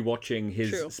 I'm rewatching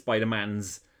his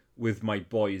Spider-Mans with my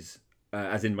boys,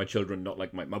 as in my children, not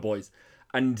like my boys.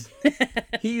 And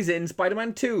he's in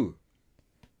Spider-Man 2.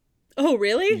 Oh,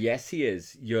 really? Yes, he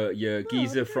is. Your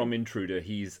geezer from Intruder.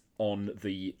 He's on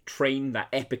the train, that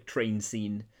epic train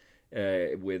scene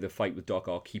where the fight with Doc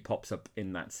Ock. He pops up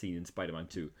in that scene in Spider-Man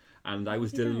 2. And I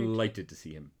was delighted to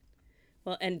see him.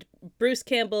 Well, and Bruce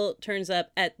Campbell turns up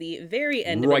at the very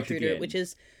end of Intruder, which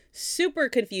is super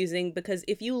confusing because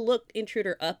if you look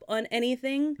Intruder up on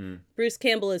anything, Bruce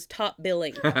Campbell is top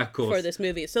billing for this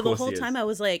movie. So the whole time I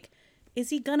was like,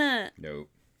 is he gonna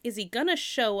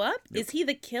show up? Nope. Is he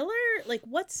the killer? Like,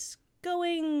 when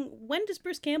does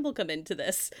Bruce Campbell come into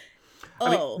this?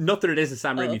 I mean, not that it is a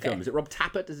Sam Raimi film. Is it Rob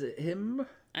Tappert? Is it him?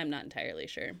 I'm not entirely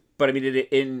sure. But I mean,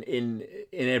 in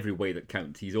every way that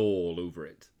counts, he's all over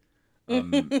it.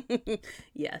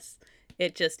 Yes,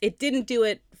 it didn't do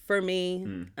it for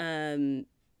me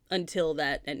until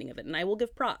that ending of it, and I will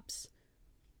give props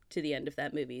to the end of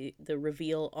that movie, the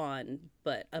reveal on.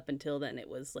 But up until then, it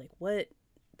was like, what?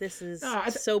 This is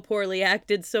so poorly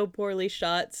acted, so poorly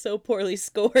shot, so poorly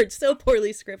scored, so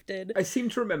poorly scripted. I seem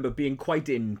to remember being quite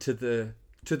into the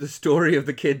story of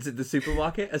the kids in the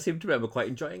supermarket. I seem to remember quite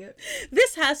enjoying it.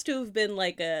 This has to have been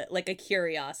like a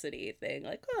curiosity thing,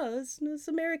 like, oh, this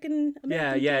American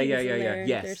yeah.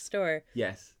 Yes. Their store.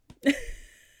 Yes.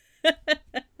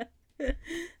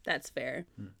 That's fair.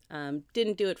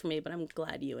 Didn't do it for me, but I'm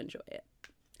glad you enjoy it.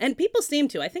 And people seem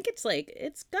to. I think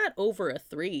it's got over a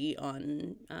 3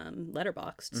 on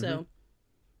Letterboxd, so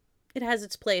it has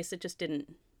its place. It just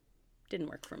didn't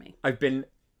work for me. I've been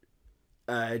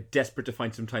desperate to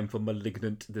find some time for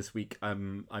Malignant this week.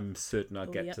 I'm certain I'll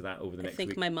get to that over the next week. I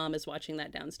think my mom is watching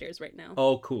that downstairs right now.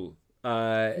 Oh, cool.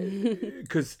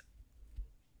 Because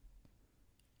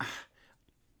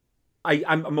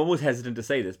I'm almost hesitant to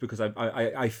say this because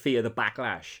I fear the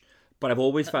backlash. But I've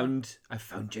always found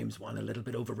James Wan a little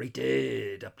bit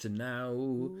overrated up to now.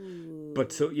 Ooh.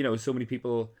 But so many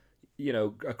people,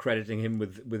 are crediting him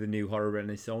with a new horror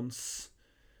renaissance.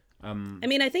 I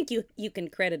mean, I think you can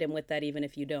credit him with that even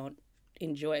if you don't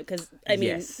enjoy it, because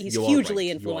he's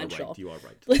hugely influential. You are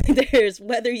right. There's,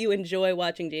 whether you enjoy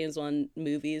watching James Wan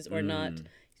movies or not,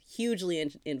 hugely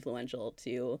influential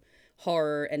to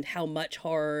horror and how much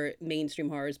mainstream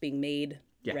horror is being made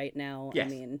right now. Yes. I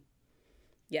mean,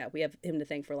 yeah, we have him to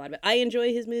thank for a lot of it. I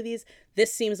enjoy his movies.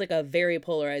 This seems like a very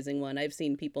polarizing one. I've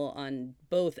seen people on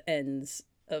both ends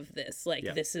of this.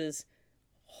 This is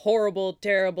horrible,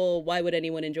 terrible. Why would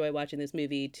anyone enjoy watching this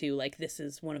movie? To this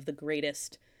is one of the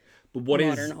greatest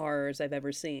modern horrors I've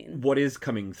ever seen. What is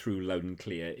coming through loud and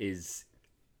clear is,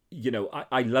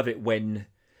 I love it when,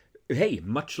 hey,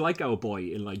 much like our boy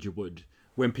Elijah Wood,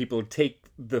 when people take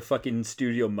the fucking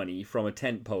studio money from a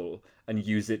tentpole and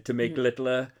use it to make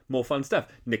littler, more fun stuff.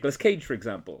 Nicolas Cage, for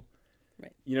example.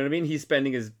 Right. You know what I mean? He's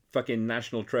spending his fucking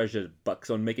national treasure bucks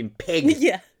on making Pig.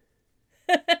 Yeah.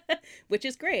 Which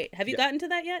is great. Have you gotten to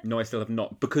that yet? No, I still have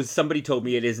not. Because somebody told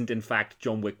me it isn't, in fact,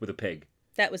 John Wick with a pig.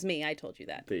 That was me. I told you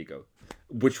that. There you go.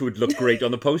 Which would look great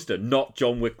on the poster. Not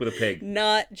John Wick with a pig.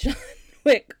 Not John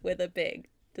Wick with a pig,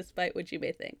 despite what you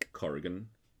may think. Corrigan,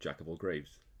 Jack of all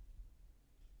graves.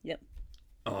 Yep.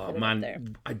 Oh,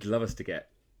 man. I'd love us to get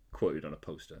quoted on a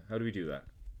poster. How do we do that?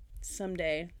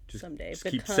 Someday. Just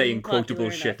keep saying quotable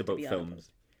shit about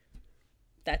films.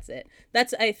 That's it.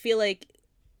 I feel like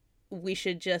we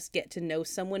should just get to know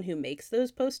someone who makes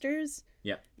those posters.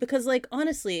 Yeah. Because,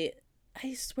 honestly,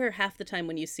 I swear half the time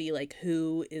when you see,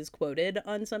 who is quoted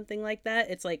on something like that,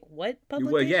 it's what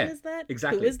publication is that?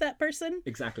 Exactly. Who is that person?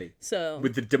 Exactly. So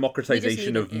with the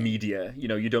democratization of media,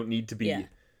 you don't need to be,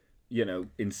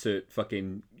 insert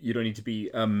fucking, you don't need to be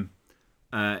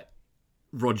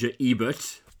Roger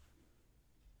Ebert.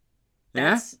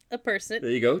 That's a person.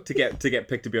 There you go. To get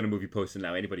picked to be on a movie poster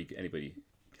now, anybody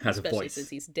has Especially a voice. Since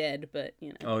he's dead, but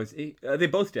Oh, is he? Are they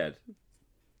both dead?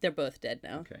 They're both dead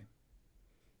now. Okay.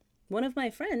 One of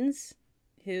my friends,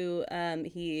 who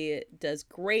he does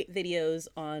great videos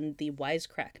on the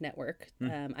Wisecrack Network.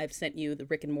 I've sent you the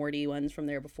Rick and Morty ones from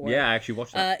there before. Yeah, I actually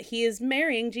watched that. He is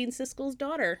marrying Gene Siskel's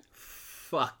daughter.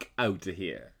 Fuck out of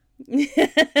here.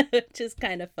 Which is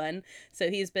kind of fun.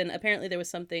 So he's been, apparently there was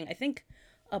something, I think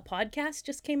a podcast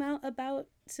just came out about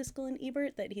Siskel and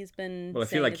Ebert that he's been Well, I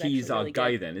feel like he's our really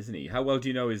guy then, isn't he? How well do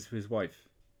you know his wife?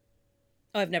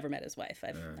 Oh, I've never met his wife.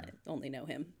 I only know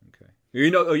him. Okay.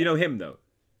 You know him though?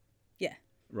 Yeah.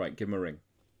 Right, give him a ring.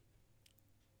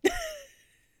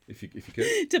 if you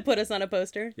could. To put us on a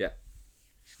poster? Yeah.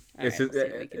 All right, we'll see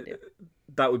what we can do.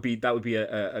 That would be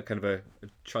a kind of a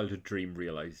childhood dream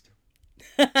realized.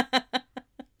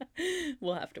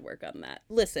 We'll have to work on that.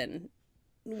 Listen,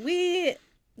 we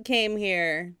came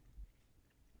here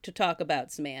to talk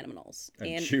about some animals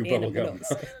and chew bubblegum.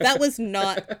 That was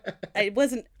not. I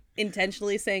wasn't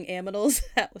intentionally saying aminals.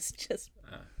 That was just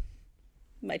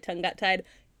my tongue got tied.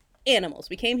 Animals.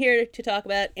 We came here to talk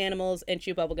about animals and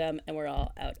chew bubblegum, and we're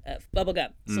all out of bubblegum.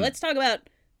 So let's talk about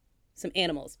some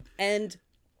animals. And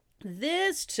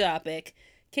this topic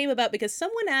came about because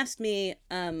someone asked me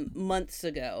months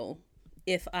ago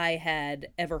if I had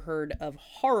ever heard of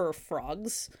horror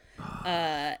frogs.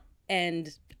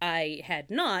 And I had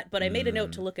not, but I made a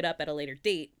note to look it up at a later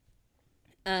date.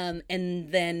 And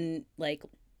then,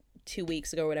 2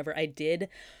 weeks ago or whatever, I did.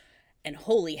 And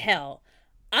holy hell,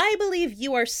 I believe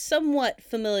you are somewhat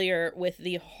familiar with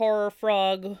the horror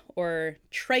frog, or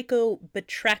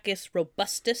Trichobatrachus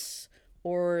robustus,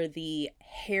 or the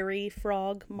hairy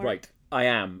frog, Mark. Right, I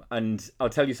am, and I'll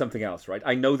tell you something else. Right,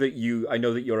 I know that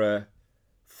you're a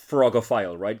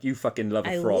frogophile, right? You fucking love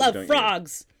a frog. I love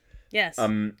frogs. Yes.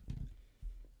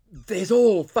 There's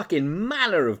all fucking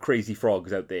manner of crazy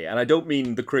frogs out there, and I don't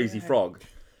mean the crazy frog.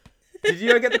 Did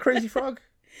you ever get the crazy frog?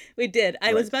 We did.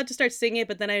 I was about to start singing it,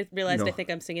 but then I realized I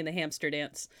think I'm singing the hamster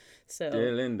dance. So is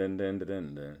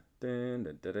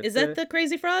that the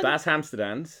crazy frog? That's hamster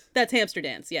dance. That's hamster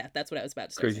dance. Yeah, that's what I was about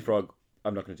to start. Crazy singing. frog.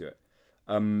 I'm not going to do it.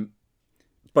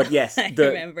 But yes, I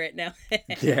remember it now. I'm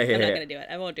not going to do it.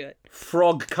 I won't do it.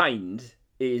 Frog kind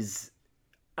is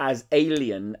as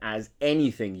alien as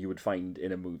anything you would find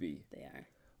in a movie. They are.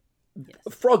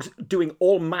 Yes. Frogs doing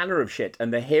all manner of shit,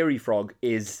 and the hairy frog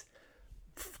is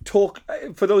for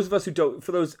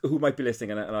those who might be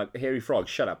listening and like, hairy frog,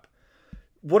 shut up.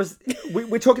 what is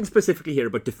we're talking specifically here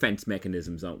about defense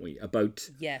mechanisms, aren't we? About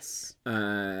yes,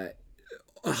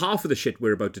 half of the shit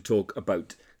we're about to talk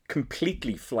about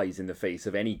completely flies in the face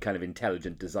of any kind of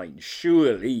intelligent design.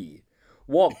 Surely,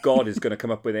 what god is going to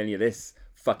come up with any of this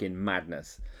fucking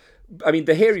madness? I mean,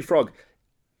 the hairy frog,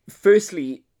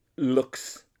 firstly,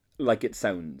 looks like it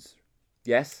sounds.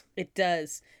 Yes? It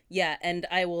does. Yeah, and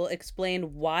I will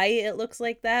explain why it looks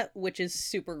like that, which is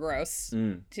super gross,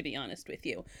 to be honest with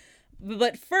you.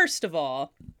 But first of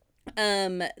all,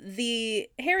 the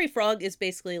hairy frog is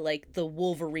basically like the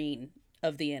Wolverine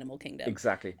of the animal kingdom.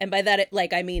 Exactly. And by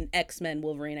that, I mean X-Men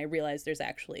Wolverine. I realize there's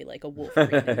actually like a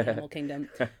Wolverine in the animal kingdom.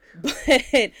 But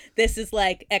this is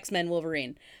like X-Men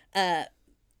Wolverine.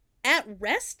 At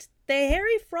rest, the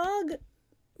hairy frog,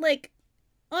 like,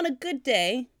 on a good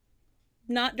day,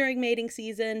 not during mating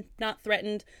season, not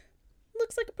threatened,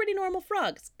 looks like a pretty normal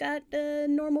frog. It's got a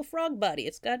normal frog body.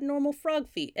 It's got normal frog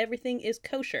feet. Everything is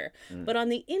kosher. But on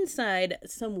the inside,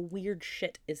 some weird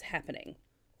shit is happening.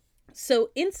 So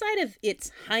inside of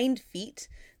its hind feet,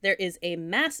 there is a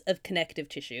mass of connective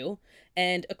tissue,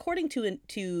 and according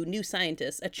to New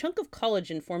Scientist, a chunk of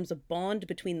collagen forms a bond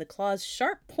between the claw's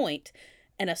sharp point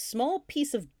and a small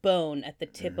piece of bone at the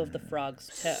tip of the frog's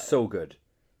toe. So good.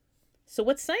 So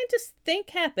what scientists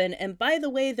think happened, and by the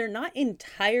way, they're not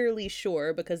entirely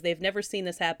sure because they've never seen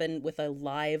this happen with a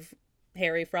live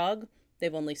hairy frog.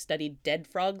 They've only studied dead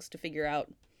frogs to figure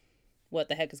out what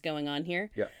the heck is going on here.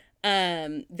 Yeah.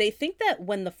 They think that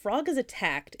when the frog is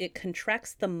attacked, it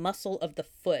contracts the muscle of the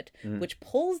foot, which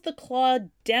pulls the claw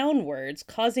downwards,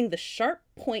 causing the sharp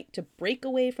point to break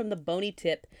away from the bony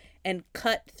tip and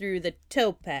cut through the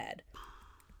toe pad.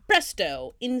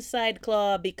 Presto! Inside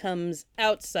claw becomes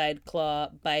outside claw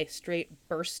by straight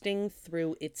bursting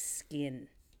through its skin.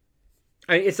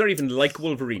 I mean, it's not even like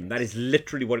Wolverine. That is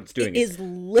literally what it's doing. It is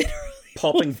literally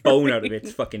popping bone out of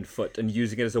its fucking foot and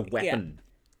using it as a weapon.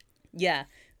 Yeah,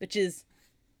 which is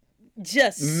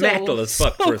just metal as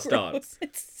fuck for a start.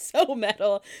 It's so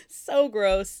metal, so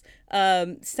gross.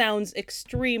 Sounds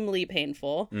extremely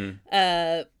painful.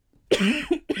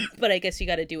 But I guess you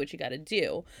got to do what you got to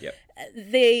do. Yep.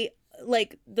 The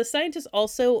scientists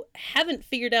also haven't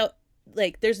figured out,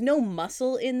 there's no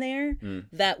muscle in there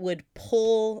that would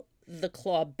pull the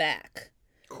claw back.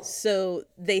 So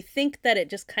they think that it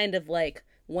just kind of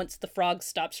once the frog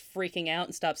stops freaking out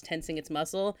and stops tensing its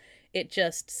muscle, it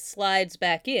just slides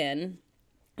back in,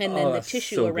 and then the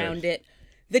tissue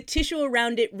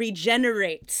around it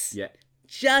regenerates. Yeah.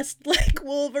 Just like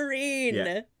Wolverine.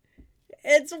 Yeah.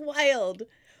 It's wild.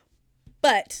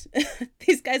 But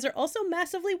these guys are also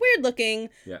massively weird looking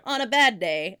on a bad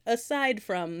day, aside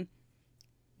from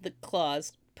the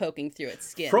claws poking through its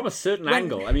skin. From a certain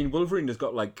angle. I mean, Wolverine has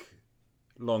got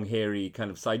long, hairy kind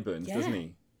of sideburns, doesn't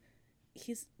he?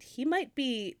 He might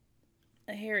be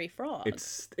a hairy frog.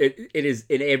 It is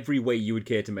in every way you would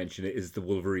care to mention it is the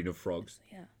Wolverine of frogs.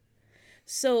 Yeah.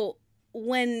 So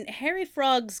when hairy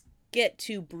frogs get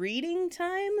to breeding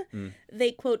time,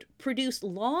 they, quote, produce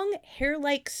long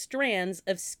hair-like strands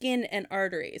of skin and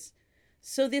arteries.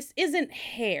 So this isn't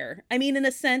hair. I mean, in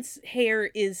a sense,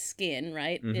 hair is skin,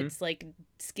 right? Mm-hmm. It's like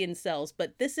skin cells.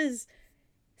 But this is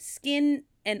skin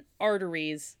and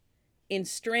arteries in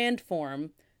strand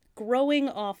form growing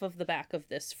off of the back of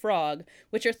this frog,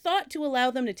 which are thought to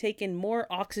allow them to take in more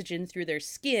oxygen through their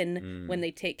skin when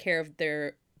they take care of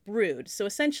their brood. So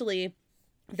essentially,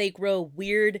 they grow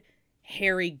weird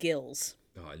hairy gills.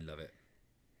 Oh, I love it.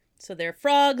 So they're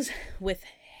frogs with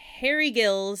hairy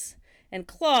gills and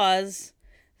claws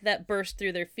that burst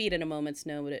through their feet at a moment's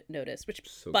notice, which,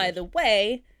 by the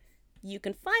way, you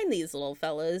can find these little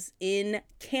fellas in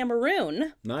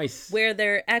Cameroon. Nice. Where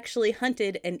they're actually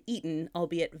hunted and eaten,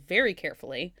 albeit very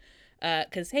carefully.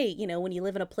 Because, hey, when you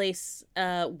live in a place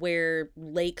where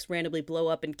lakes randomly blow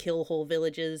up and kill whole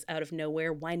villages out of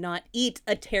nowhere, why not eat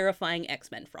a terrifying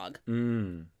X-Men frog?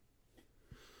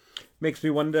 Makes me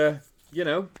wonder,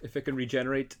 if it can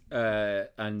regenerate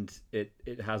and it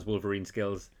has Wolverine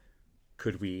skills,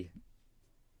 could we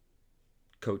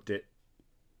coat it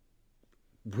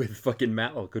with fucking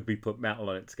metal? Could we put metal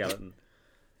on its skeleton?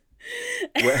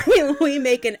 We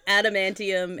make an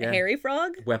adamantium hairy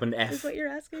frog? Weapon F. Is what you're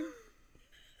asking?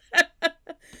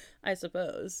 I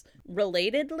suppose.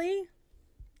 Relatedly,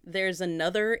 there's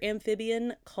another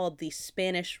amphibian called the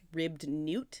Spanish ribbed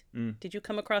newt. Did you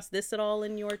come across this at all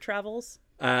in your travels?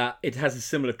 It has a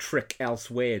similar trick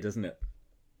elsewhere, doesn't it?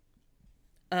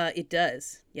 It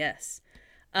does, yes.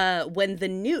 When the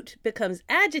newt becomes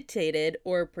agitated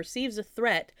or perceives a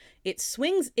threat, it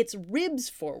swings its ribs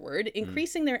forward,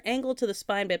 increasing their angle to the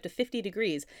spine by up to 50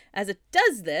 degrees. As it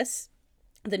does this,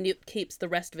 The newt keeps the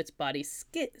rest of its body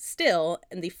still,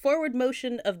 and the forward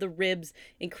motion of the ribs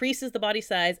increases the body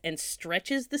size and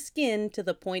stretches the skin to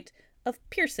the point of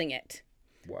piercing it.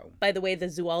 Wow. By the way, the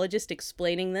zoologist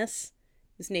explaining this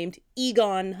is named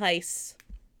Egon Heiss.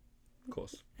 Of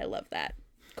course. I love that.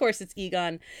 Of course it's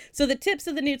Egon. So the tips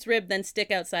of the newt's rib then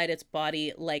stick outside its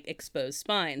body like exposed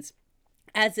spines.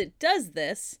 As it does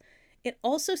this, it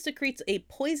also secretes a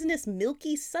poisonous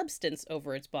milky substance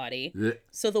over its body. Blech.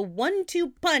 So the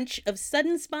 1-2 punch of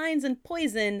sudden spines and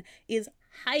poison is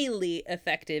highly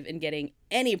effective in getting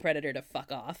any predator to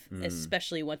fuck off,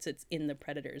 especially once it's in the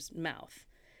predator's mouth.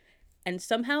 And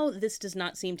somehow this does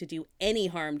not seem to do any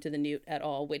harm to the newt at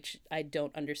all, which I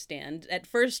don't understand. At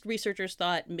first, researchers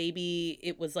thought maybe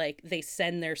it was like they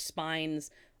send their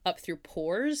spines up through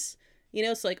pores,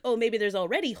 so like, oh, maybe there's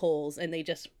already holes and they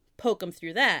just poke them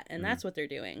through that, and that's what they're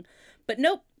doing. But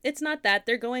nope, it's not that.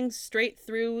 They're going straight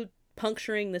through,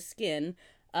 puncturing the skin.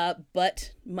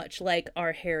 But much like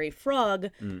our hairy frog,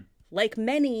 like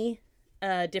many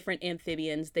different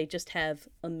amphibians, they just have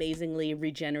amazingly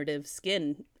regenerative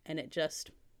skin, and it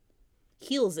just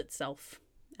heals itself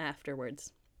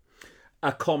afterwards.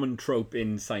 A common trope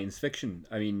in science fiction.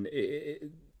 I mean,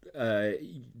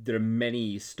 there are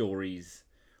many stories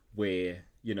where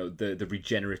the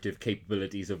regenerative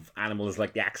capabilities of animals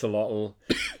like the axolotl,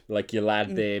 like your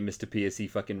lad there, Mr. Piercy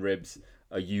fucking ribs,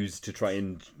 are used to try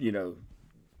and,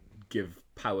 give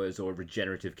powers or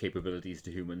regenerative capabilities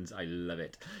to humans. I love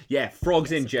it. Yeah,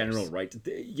 frogs in general, right?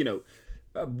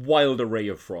 A wild array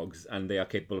of frogs, and they are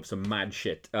capable of some mad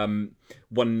shit.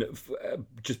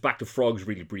 Just back to frogs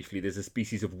really briefly, there's a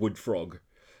species of wood frog,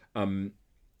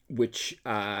 which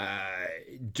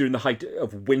during the height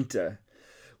of winter,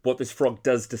 what this frog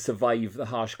does to survive the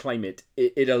harsh climate,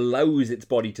 it allows its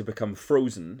body to become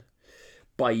frozen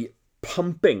by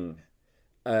pumping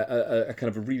a kind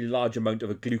of a really large amount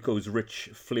of a glucose-rich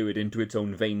fluid into its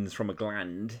own veins from a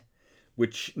gland,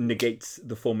 which negates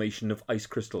the formation of ice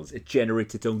crystals. It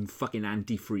generates its own fucking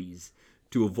antifreeze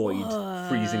to avoid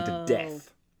freezing to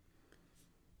death.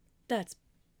 That's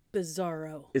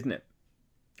bizarro. Isn't it?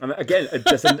 And again,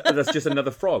 that's just another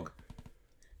frog.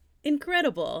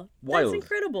 Incredible. Wild. That's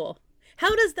incredible.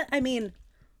 How does that... I mean,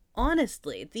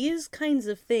 honestly, these kinds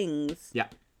of things... Yeah.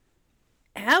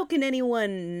 How can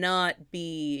anyone not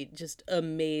be just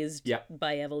amazed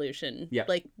by evolution? Yeah.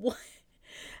 Like, what?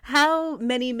 How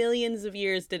many millions of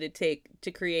years did it take to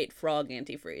create frog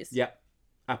antifreeze? Yeah,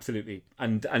 absolutely.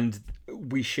 And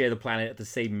we share the planet at the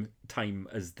same time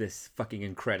as this fucking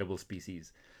incredible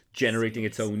species, generating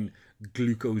its own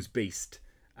glucose-based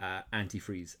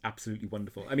antifreeze. Absolutely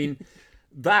wonderful. I mean,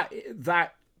 that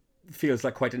feels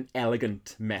like quite an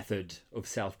elegant method of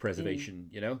self-preservation,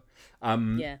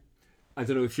 Yeah. I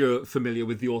don't know if you're familiar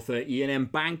with the author Ian M.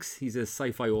 Banks. He's a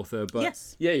sci-fi author, but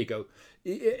yes. There you go.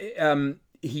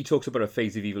 He talks about a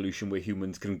phase of evolution where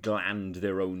humans can gland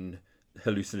their own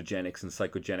hallucinogenics and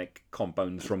psychogenic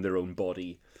compounds from their own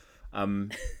body.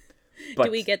 But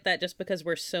do we get that just because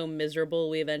we're so miserable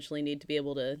we eventually need to be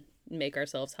able to make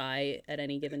ourselves high at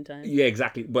any given time? Yeah,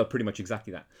 exactly. Well, pretty much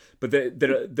exactly that. But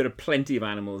there are plenty of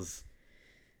animals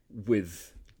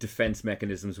with defense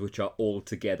mechanisms which are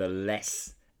altogether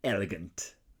less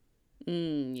elegant.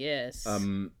 Yes. I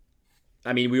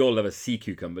mean, we all love a sea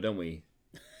cucumber, don't we?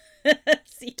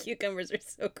 Sea cucumbers are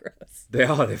so gross. They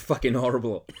are. They're fucking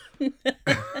horrible.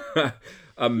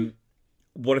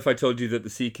 What if I told you that the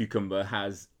sea cucumber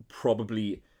has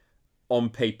probably, on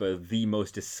paper, the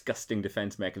most disgusting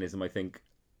defense mechanism, I think.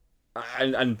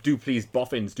 And do please,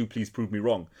 boffins, do please prove me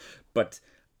wrong. But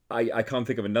I can't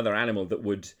think of another animal that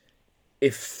would,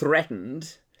 if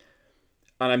threatened...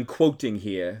 And I'm quoting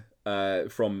here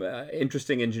from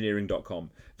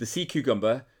interestingengineering.com. The sea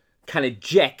cucumber can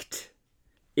eject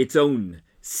its own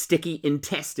sticky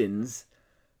intestines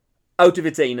out of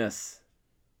its anus.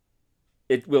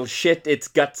 It will shit its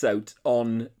guts out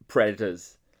on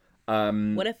predators.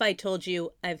 What if I told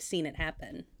you I've seen it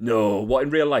happen? No, what,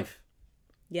 in real life?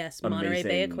 Yes, Monterey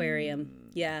Bay Aquarium.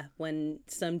 Yeah, when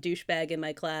some douchebag in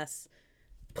my class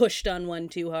pushed on one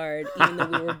too hard, even though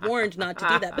we were warned not to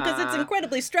do that because it's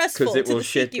incredibly stressful. Because it to will the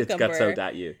shit sea its cucumber. guts out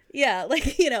at you. Yeah,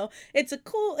 like, it's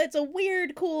a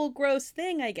weird, cool, gross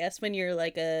thing, I guess, when you're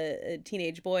like a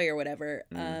teenage boy or whatever.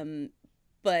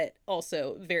 But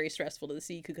also very stressful to the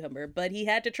sea cucumber. But he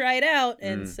had to try it out,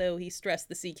 and so he stressed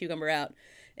the sea cucumber out,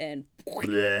 and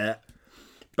Blech.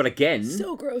 But again,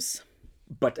 so gross.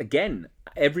 But again,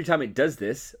 every time it does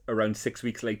this, around 6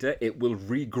 weeks later, it will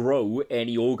regrow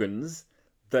any organs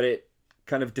that it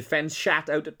kind of defends shat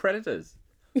out at predators.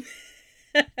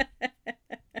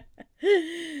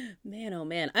 Man, oh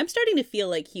man. I'm starting to feel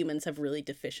like humans have really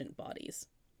deficient bodies.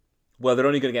 Well, they're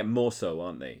only going to get more so,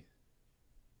 aren't they?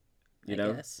 You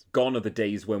know? Guess. Gone are the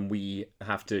days when we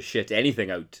have to shit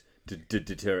anything out to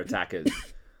deter attackers.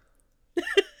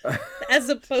 As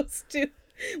opposed to...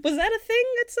 Was that a thing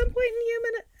at some point in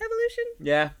human evolution?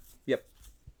 Yeah. Yep.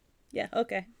 Yeah,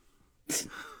 okay.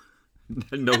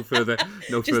 no further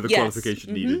yes.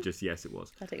 qualification needed. Just yes, it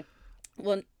was. I'll take it.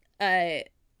 Well,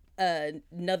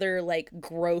 another like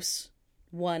gross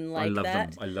one like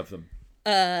that. I love them.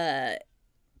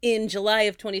 In July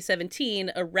of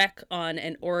 2017, a wreck on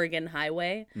an Oregon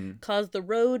highway caused the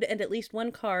road and at least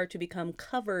one car to become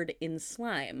covered in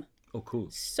slime. Oh, cool.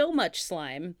 So much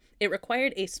slime, it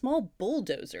required a small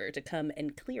bulldozer to come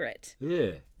and clear it.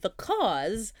 Yeah. The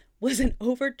cause was an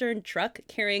overturned truck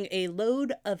carrying a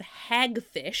load of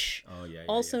hagfish,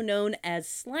 also known as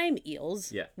slime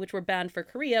eels, which were bound for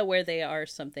Korea, where they are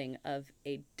something of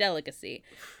a delicacy.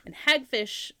 And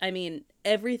hagfish, I mean,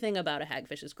 everything about a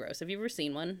hagfish is gross. Have you ever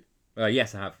seen one?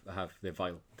 Yes, I have. They're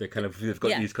vile. They've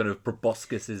got these kind of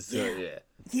proboscises.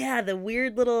 Yeah, the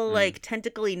weird little like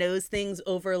tentacly nose things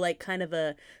over like kind of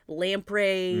a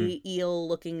lamprey eel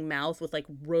looking mouth with like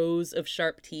rows of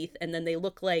sharp teeth, and then they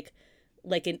look like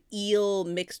an eel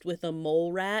mixed with a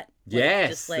mole rat. Yes,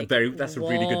 just, like, that's a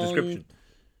really good description.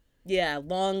 Yeah,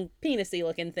 long penis-y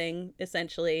looking thing,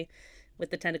 essentially, with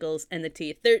the tentacles and the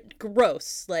teeth. They're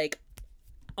gross, like,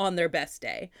 on their best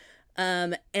day.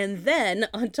 And then,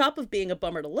 on top of being a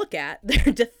bummer to look at,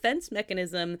 their defense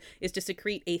mechanism is to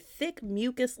secrete a thick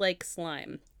mucus-like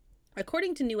slime.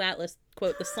 According to New Atlas,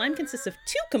 quote, the slime consists of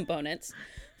two components,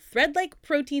 thread-like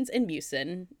proteins and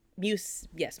mucin,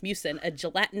 a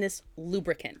gelatinous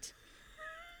lubricant.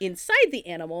 Inside the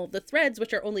animal, the threads,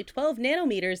 which are only 12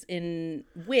 nanometers in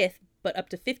width, but up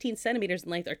to 15 centimeters in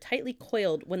length, are tightly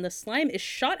coiled. When the slime is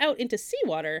shot out into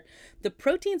seawater, the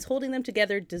proteins holding them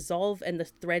together dissolve and the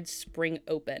threads spring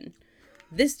open.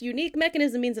 This unique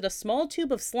mechanism means that a small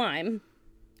tube of slime,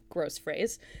 gross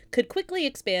phrase, could quickly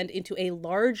expand into a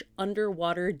large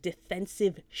underwater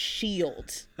defensive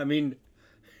shield. I mean,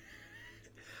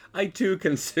 I too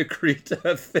can secrete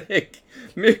a thick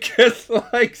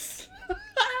mucus-like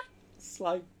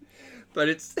slime, but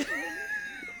it's...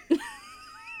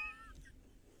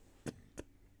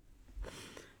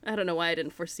 I don't know why I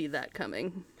didn't foresee that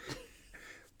coming.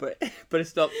 But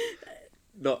it's not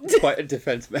quite a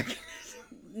defense mechanism.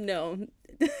 No,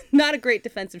 not a great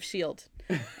defensive shield,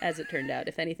 as it turned out.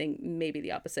 If anything, maybe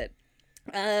the opposite.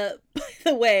 By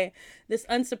the way, this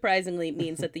unsurprisingly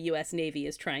means that the U.S. Navy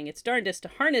is trying its darndest to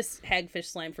harness hagfish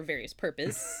slime for various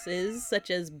purposes,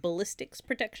 such as ballistics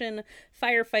protection,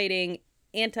 firefighting,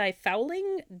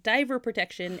 anti-fouling, diver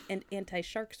protection, and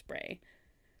anti-shark spray.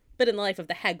 But in the life of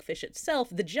the hagfish itself,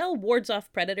 the gel wards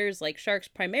off predators like sharks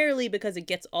primarily because it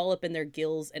gets all up in their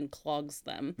gills and clogs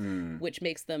them, which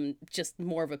makes them just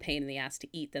more of a pain in the ass to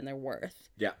eat than they're worth.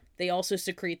 Yeah. They also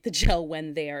secrete the gel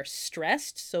when they are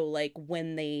stressed, so like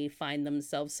when they find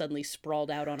themselves suddenly sprawled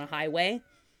out on a highway,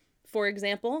 for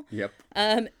example. Yep.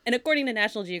 And according to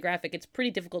National Geographic, it's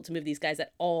pretty difficult to move these guys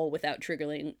at all without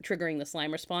triggering the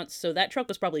slime response, so that truck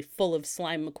was probably full of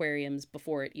slime aquariums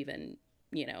before it even,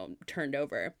 turned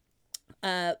over.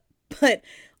 But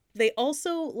they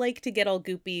also like to get all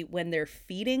goopy when they're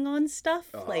feeding on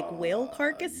stuff, like whale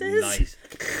carcasses. Nice.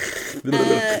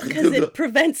 Because it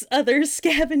prevents other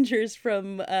scavengers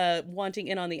from wanting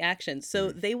in on the action.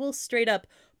 So they will straight up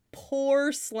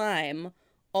pour slime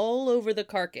all over the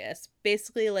carcass.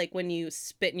 Basically like when you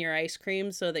spit in your ice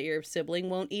cream so that your sibling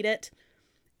won't eat it.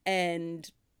 And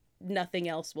nothing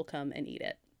else will come and eat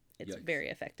it. It's very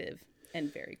effective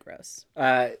and very gross.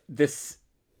 This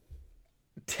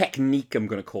technique, I'm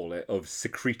going to call it, of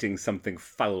secreting something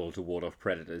foul to ward off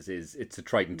predators it's a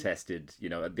tried and tested,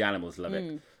 the animals love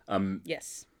it.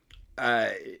 Yes. Oh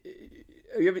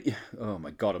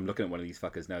my god, I'm looking at one of these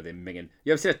fuckers now, they're minging.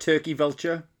 You ever seen a turkey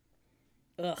vulture?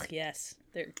 Ugh, yes.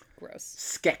 They're gross.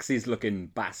 Skeksis looking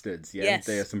bastards, yeah? Yes.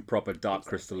 They are some proper dark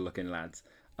crystal looking lads.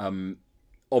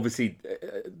 Obviously,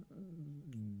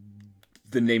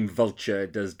 the name vulture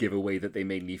does give away that they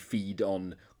mainly feed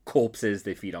on corpses,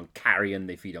 they feed on carrion,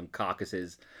 they feed on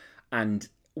carcasses, and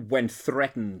when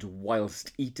threatened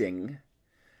whilst eating,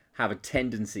 have a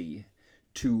tendency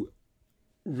to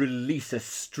release a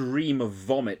stream of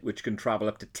vomit which can travel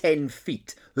up to 10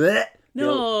 feet.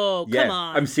 No, come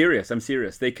on. I'm serious.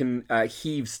 They can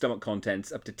heave stomach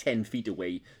contents up to 10 feet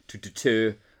away to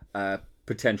deter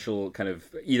potential kind of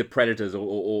either predators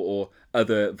or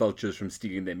other vultures from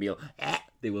stealing their meal.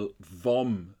 They will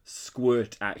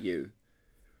squirt at you.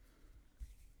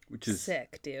 Which is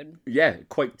sick, dude. Yeah,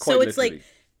 quite so it's literally. like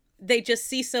they just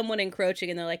see someone encroaching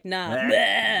and they're like, nah,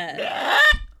 bleh.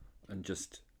 And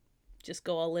just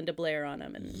go all Linda Blair on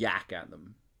them and yak at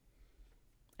them.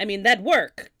 I mean, that'd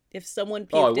work. If someone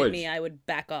puked at me, I would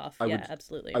back off.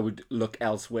 Absolutely. I would look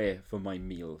elsewhere for my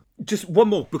meal. Just one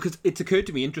more, because it's occurred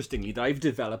to me, interestingly, that I've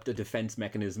developed a defense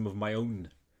mechanism of my own.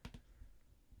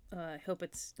 I hope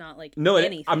it's not like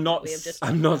anything. I'm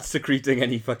not secreting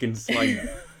any fucking slime.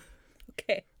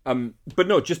 Okay. But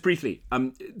no, just briefly.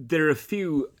 There are a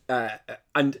few,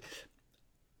 and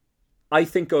I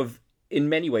think of, in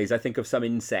many ways, I think of some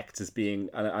insects as being,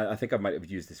 and I think I might have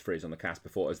used this phrase on the cast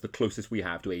before, as the closest we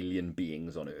have to alien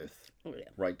beings on Earth. Oh, yeah.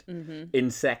 Right? Mm-hmm.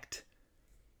 Insect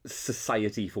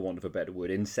society, for want of a better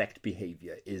word, insect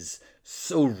behavior is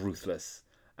so ruthless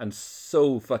and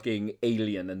so fucking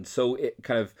alien and so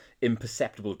kind of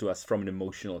imperceptible to us from an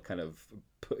emotional kind of,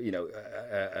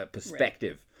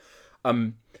 perspective.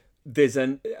 Right. There's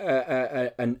an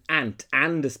ant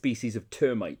and a species of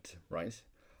termite, right?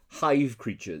 Hive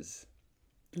creatures.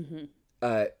 Mm-hmm.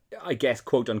 I guess,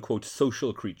 quote unquote,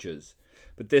 social creatures.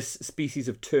 But this species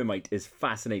of termite is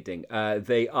fascinating.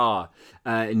 They are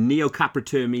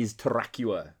Neocapritermes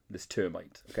terracua, this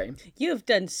termite. Okay. You have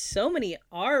done so many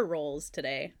R rolls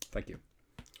today. Thank you.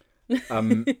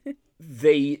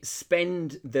 They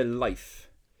spend their life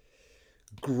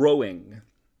growing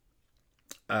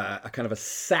a kind of a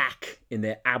sac in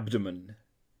their abdomen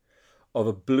of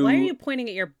a blue. Why are you pointing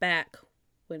at your back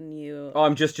when you? Oh,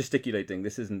 I'm just gesticulating.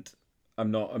 This isn't. I'm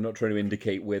not trying to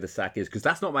indicate where the sac is, because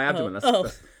that's not my abdomen.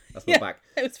 That's my back.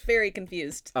 I was very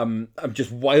confused. I'm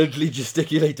just wildly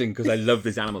gesticulating because I love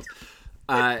these animals.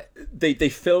 They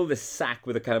fill this sac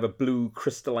with a kind of a blue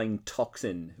crystalline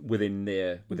toxin within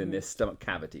their stomach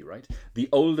cavity. Right. The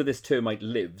older this termite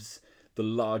lives, the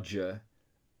larger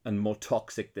and more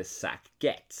toxic this sac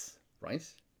gets.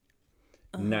 Right.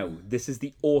 Now, this is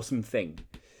the awesome thing.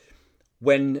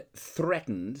 When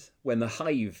the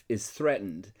hive is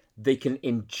threatened, they can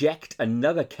inject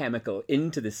another chemical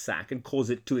into the sac and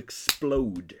cause it to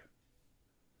explode.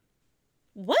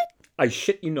 What? I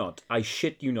shit you not.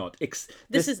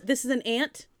 This is an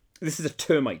ant? This is a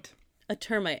termite. A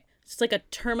termite. It's like a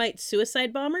termite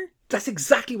suicide bomber? That's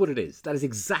exactly what it is. That is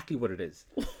exactly what it is.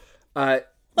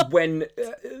 When they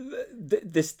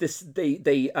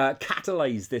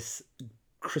catalyze this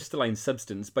crystalline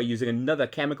substance by using another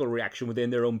chemical reaction within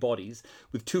their own bodies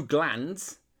with two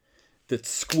glands that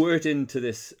squirt into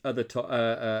this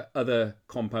other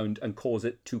compound and cause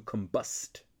it to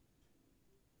combust.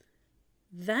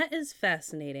 That is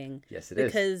fascinating. Yes, it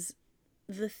is. Because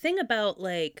the thing about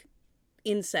like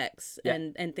insects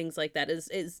and things like that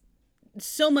is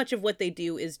so much of what they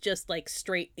do is just like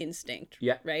straight instinct.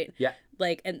 Yeah. Right? Yeah.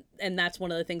 Like and that's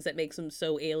one of the things that makes them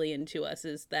so alien to us,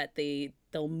 is that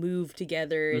they'll move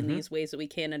together in these ways that we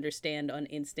can't understand on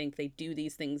instinct. They do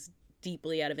these things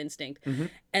deeply out of instinct.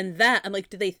 And that, I'm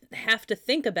like, do they have to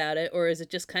think about it, or is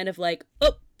it just kind of like,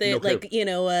 they like,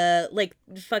 like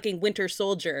fucking Winter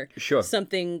Soldier, sure,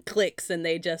 something clicks and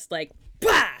they just like,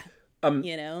 bah!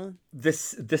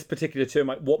 This particular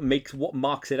termite, what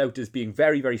marks it out as being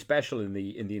very, very special in the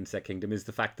insect kingdom is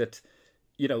the fact that,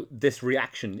 this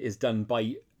reaction is done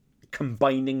by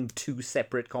combining two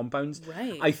separate compounds.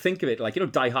 Right. I think of it like,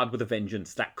 Die Hard with a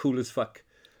Vengeance, that cool as fuck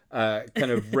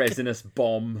kind of resinous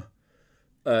bomb,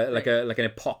 like an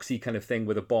epoxy kind of thing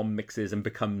where the bomb mixes and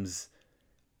becomes,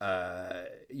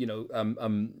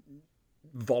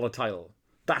 volatile.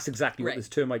 That's exactly what this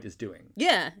termite is doing.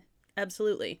 Yeah,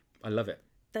 absolutely. I love it.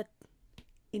 That's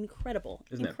incredible.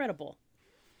 Isn't incredible.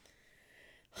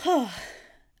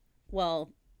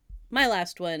 Well, my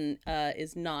last one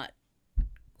is not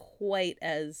quite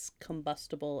as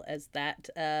combustible as that.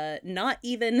 Not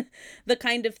even the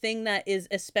kind of thing that is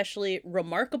especially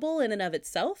remarkable in and of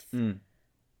itself.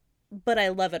 But I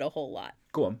love it a whole lot.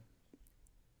 Go on.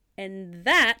 And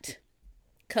that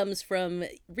comes from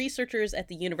researchers at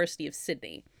the University of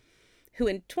Sydney, who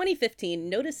in 2015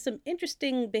 noticed some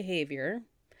interesting behavior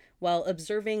while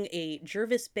observing a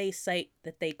Jervis Bay site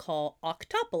that they call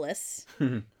Octopolis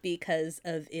because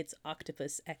of its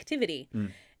octopus activity.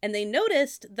 And they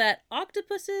noticed that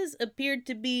octopuses appeared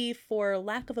to be, for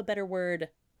lack of a better word,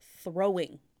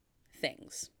 throwing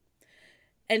things.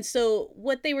 And so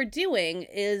what they were doing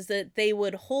is that they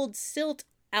would hold silt,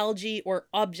 algae, or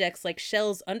objects like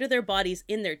shells under their bodies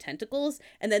in their tentacles,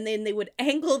 and then they would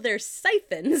angle their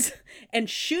siphons and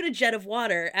shoot a jet of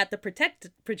water at the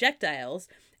projectiles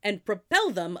and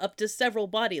propel them up to several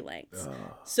body lengths.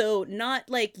 So not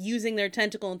like using their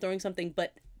tentacle and throwing something,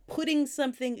 but putting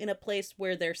something in a place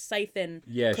where their siphon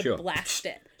could blast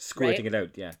it. Squirting it out,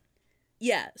 yeah.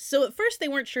 Yeah. So at first they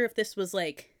weren't sure if this was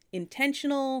like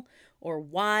intentional or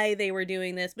why they were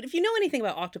doing this. But if you know anything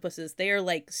about octopuses, they are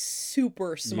like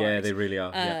super smart. Yeah, they really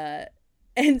are.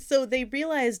 And so they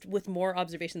realized with more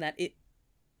observation that it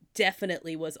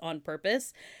definitely was on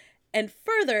purpose. And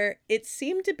further, it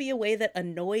seemed to be a way that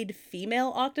annoyed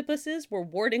female octopuses were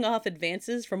warding off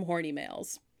advances from horny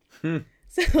males.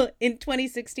 So in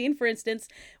 2016, for instance,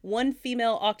 one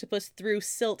female octopus threw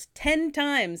silt 10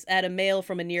 times at a male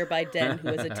from a nearby den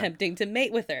who was attempting to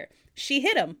mate with her. She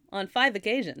hit him on 5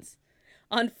 occasions.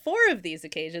 On 4 of these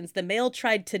occasions, the male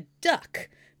tried to duck,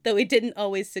 though he didn't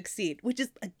always succeed, which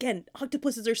is, again,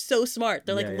 octopuses are so smart.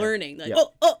 They're learning. They're like,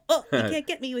 oh, you can't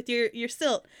get me with your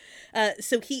silt.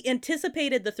 So he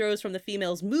anticipated the throws from the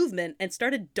female's movement and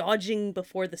started dodging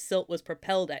before the silt was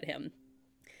propelled at him.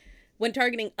 When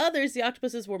targeting others, the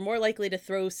octopuses were more likely to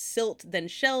throw silt than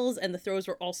shells, and the throws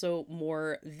were also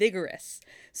more vigorous.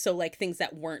 So, like, things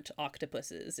that weren't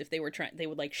octopuses, if they were trying, they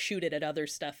would, like, shoot it at other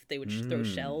stuff. They would throw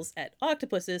shells at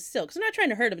octopuses still, because they're not trying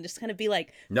to hurt them, just kind of be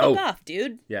like, fuck off,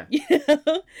 dude. Yeah. You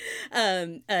know?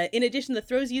 In addition, the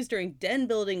throws used during den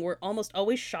building were almost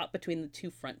always shot between the 2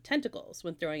 front tentacles.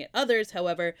 When throwing at others,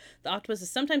 however, the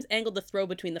octopuses sometimes angled the throw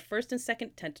between the first and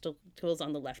second tentacles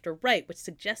on the left or right, which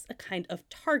suggests a kind of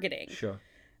targeting. Sure.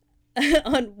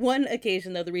 On one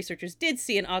occasion, though, the researchers did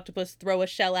see an octopus throw a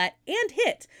shell at and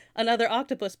hit another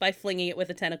octopus by flinging it with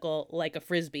a tentacle like a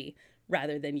frisbee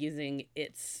rather than using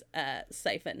its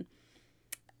siphon.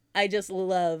 I just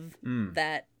love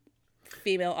that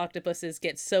female octopuses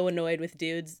get so annoyed with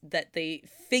dudes that they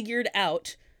figured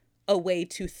out a way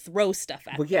to throw stuff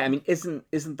at them. Well, yeah, I mean,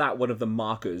 isn't that one of the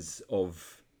markers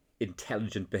of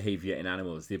intelligent behavior in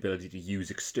animals, the ability to use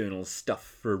external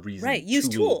stuff for a reason? Right, use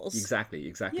tools.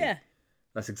 Exactly. Yeah.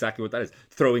 That's exactly what that is.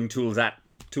 Throwing tools at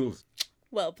tools.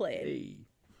 Well played. Hey.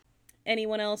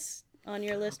 Anyone else on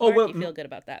your list, Mark? Well, you feel good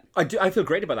about that? I do. I feel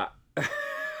great about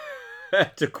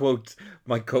that. To quote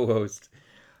my co-host.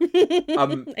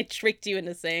 I tricked you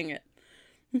into saying it.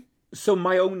 So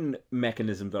my own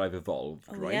mechanism that I've evolved,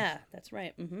 right? Yeah, that's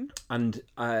right. Mm-hmm. And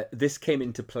this came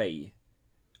into play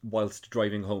whilst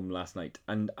driving home last night,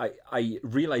 and I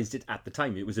realized it at the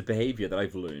time. It was a behavior that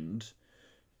I've learned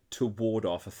to ward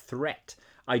off a threat.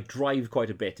 I drive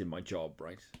quite a bit in my job,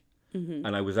 right? Mm-hmm.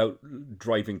 And I was out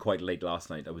driving quite late last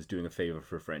night. I was doing a favor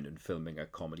for a friend and filming a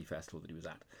comedy festival that he was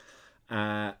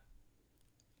at.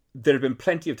 There have been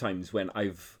plenty of times when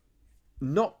I've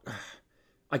not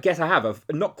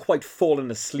quite fallen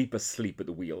asleep at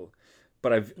the wheel,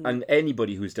 but and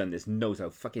anybody who's done this knows how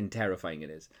fucking terrifying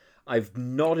it is. I've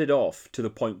nodded off to the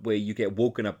point where you get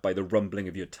woken up by the rumbling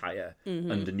of your tire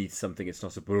underneath something it's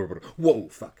not supposed to. Whoa,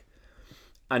 fuck.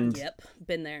 And yep,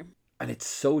 been there. And it's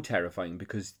so terrifying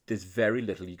because there's very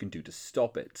little you can do to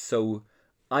stop it. So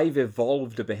I've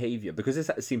evolved a behavior, because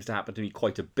this seems to happen to me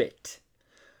quite a bit.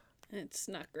 It's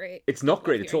not great. It's not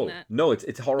great at all. That. No,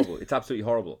 it's horrible. It's absolutely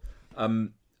horrible.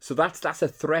 So that's a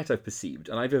threat I've perceived,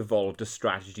 and I've evolved a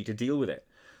strategy to deal with it.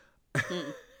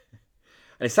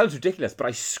 And it sounds ridiculous, but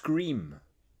I scream.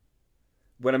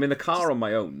 When I'm in the car on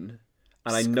my own,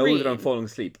 and I know that I'm falling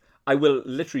asleep, I will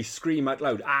literally scream out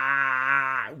loud,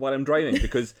 while I'm driving,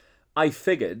 because I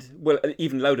figured, well,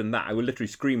 even louder than that, I will literally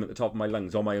scream at the top of my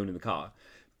lungs on my own in the car,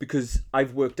 because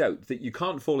I've worked out that you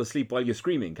can't fall asleep while you're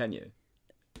screaming, can you?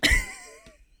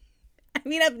 I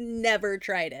mean, I've never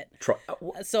tried it.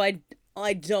 So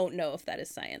I don't know if that is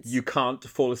science. You can't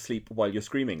fall asleep while you're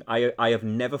screaming. I have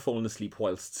never fallen asleep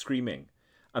whilst screaming.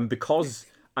 And because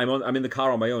I'm in the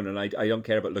car on my own and I don't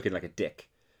care about looking like a dick,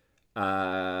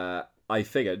 I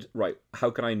figured, right, how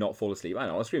can I not fall asleep? I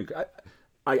know, I'll scream.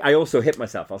 I also hit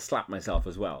myself. I'll slap myself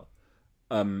as well.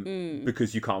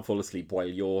 Because you can't fall asleep while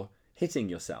you're hitting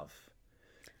yourself.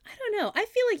 I don't know. I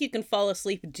feel like you can fall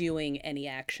asleep doing any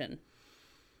action.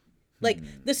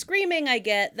 Like, the screaming, I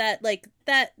get that, like,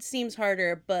 that seems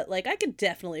harder, but, like, I could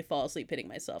definitely fall asleep hitting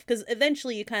myself. Because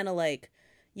eventually you kind of, like,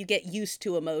 you get used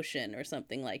to emotion or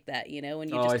something like that, you know?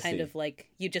 And you just kind of, like,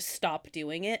 you just stop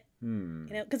doing it, you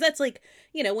know? Because that's, like,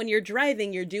 you know, when you're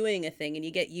driving, you're doing a thing and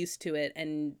you get used to it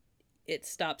and it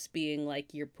stops being, like,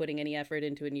 you're putting any effort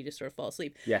into it and you just sort of fall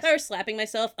asleep. Yes. If I were slapping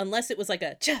myself, unless it was, like,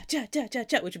 a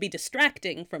cha-cha-cha-cha-cha, which would be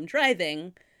distracting from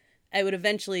driving, I would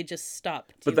eventually just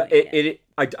stop doing it.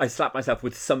 I slap myself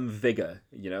with some vigor,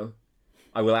 you know?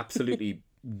 I will absolutely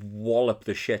wallop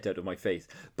the shit out of my face.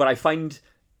 But I find,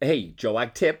 hey,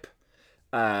 Joag tip,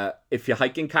 if you're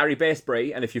hiking Carrie Bay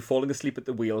Spray and if you're falling asleep at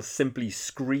the wheel, simply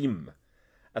scream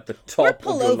at the top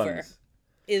of your lungs.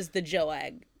 Is the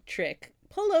Joag trick.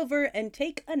 Pull over and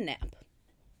take a nap.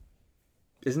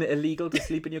 Isn't it illegal to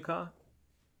sleep in your car?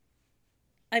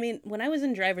 I mean, when I was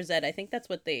in driver's ed, I think that's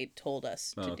what they told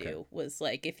us to do, was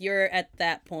like, if you're at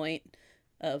that point,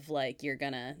 of like you're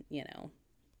gonna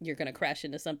crash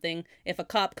into something. If a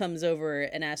cop comes over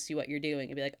and asks you what you're doing,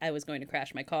 you'd be like, I was going to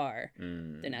crash my car.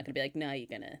 They're not gonna be like, no, you're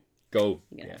gonna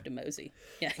have to mosey.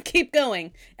 Yeah, keep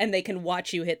going, and they can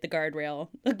watch you hit the guardrail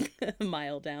a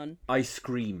mile down. I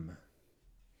scream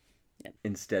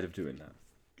instead of doing that,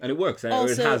 and it works.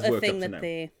 Also, it has worked a thing up to that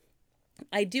now.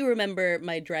 I do remember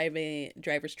my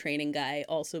driver's training guy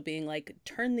also being like,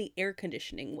 turn the air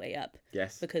conditioning way up.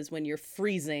 Yes. Because when you're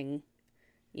freezing,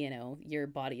 your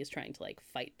body is trying to like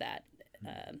fight that,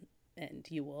 and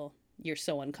you're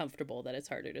so uncomfortable that it's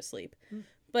harder to sleep.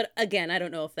 But again, I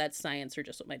don't know if that's science or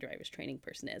just what my driver's training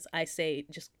person is. I say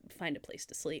just find a place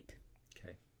to sleep.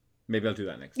 Okay. Maybe I'll do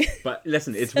that next. But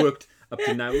listen, it's worked up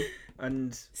to now,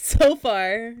 and so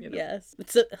far, yes.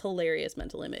 It's a hilarious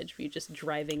mental image for you just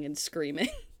driving and screaming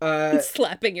and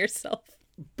slapping yourself.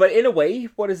 But in a way,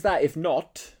 what is that if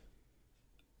not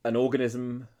an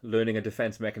organism learning a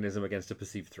defense mechanism against a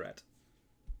perceived threat?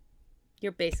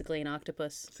 You're basically an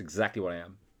octopus. That's exactly what I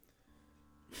am.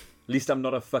 At least I'm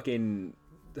not a fucking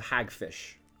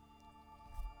hagfish.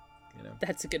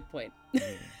 That's a good point.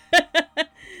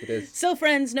 It is. So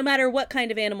friends, no matter what kind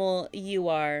of animal you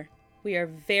are, we are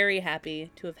very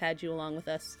happy to have had you along with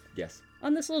us. Yes.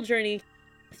 On this little journey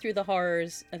through the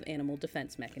horrors of animal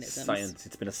defense mechanisms. Science.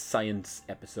 It's been a science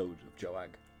episode of Joag.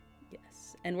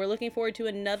 Yes. And we're looking forward to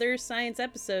another science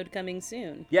episode coming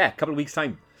soon. Yeah, a couple of weeks'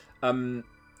 time.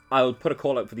 I'll put a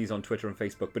call out for these on Twitter and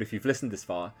Facebook, but if you've listened this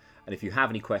far, and if you have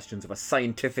any questions of a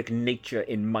scientific nature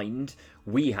in mind,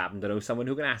 we happen to know someone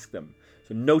who can ask them.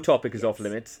 So no topic is off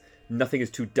limits. Nothing is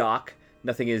too dark.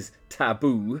 Nothing is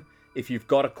taboo. If you've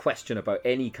got a question about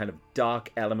any kind of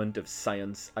dark element of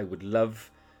science, I would love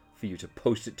for you to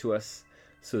post it to us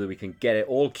so that we can get it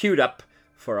all queued up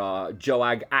for our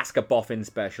Joag Ask a Boffin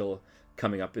special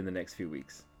coming up in the next few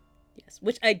weeks. Yes,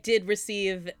 which I did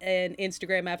receive an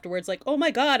Instagram afterwards like, oh my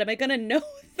god, am I going to know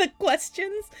the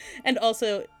questions? And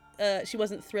also, she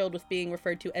wasn't thrilled with being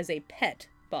referred to as a pet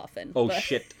boffin. Oh,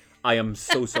 shit. I am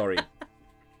so sorry.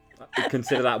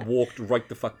 Consider that walked right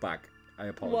the fuck back. I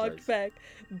apologize. Walked back.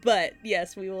 But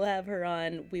yes, we will have her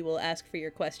on. We will ask for your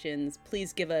questions.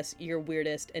 Please give us your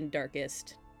weirdest and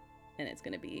darkest. And it's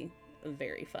going to be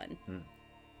very fun.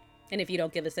 And if you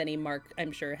don't give us any, Mark,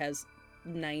 I'm sure, has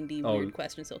 90 weird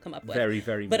questions he'll come up with. Very,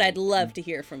 very But many. I'd love to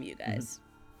hear from you guys.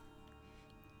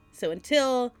 So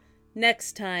until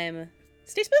next time,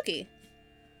 stay spooky.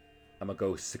 I'm going to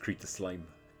go secrete the slime.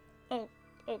 Oh,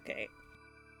 okay.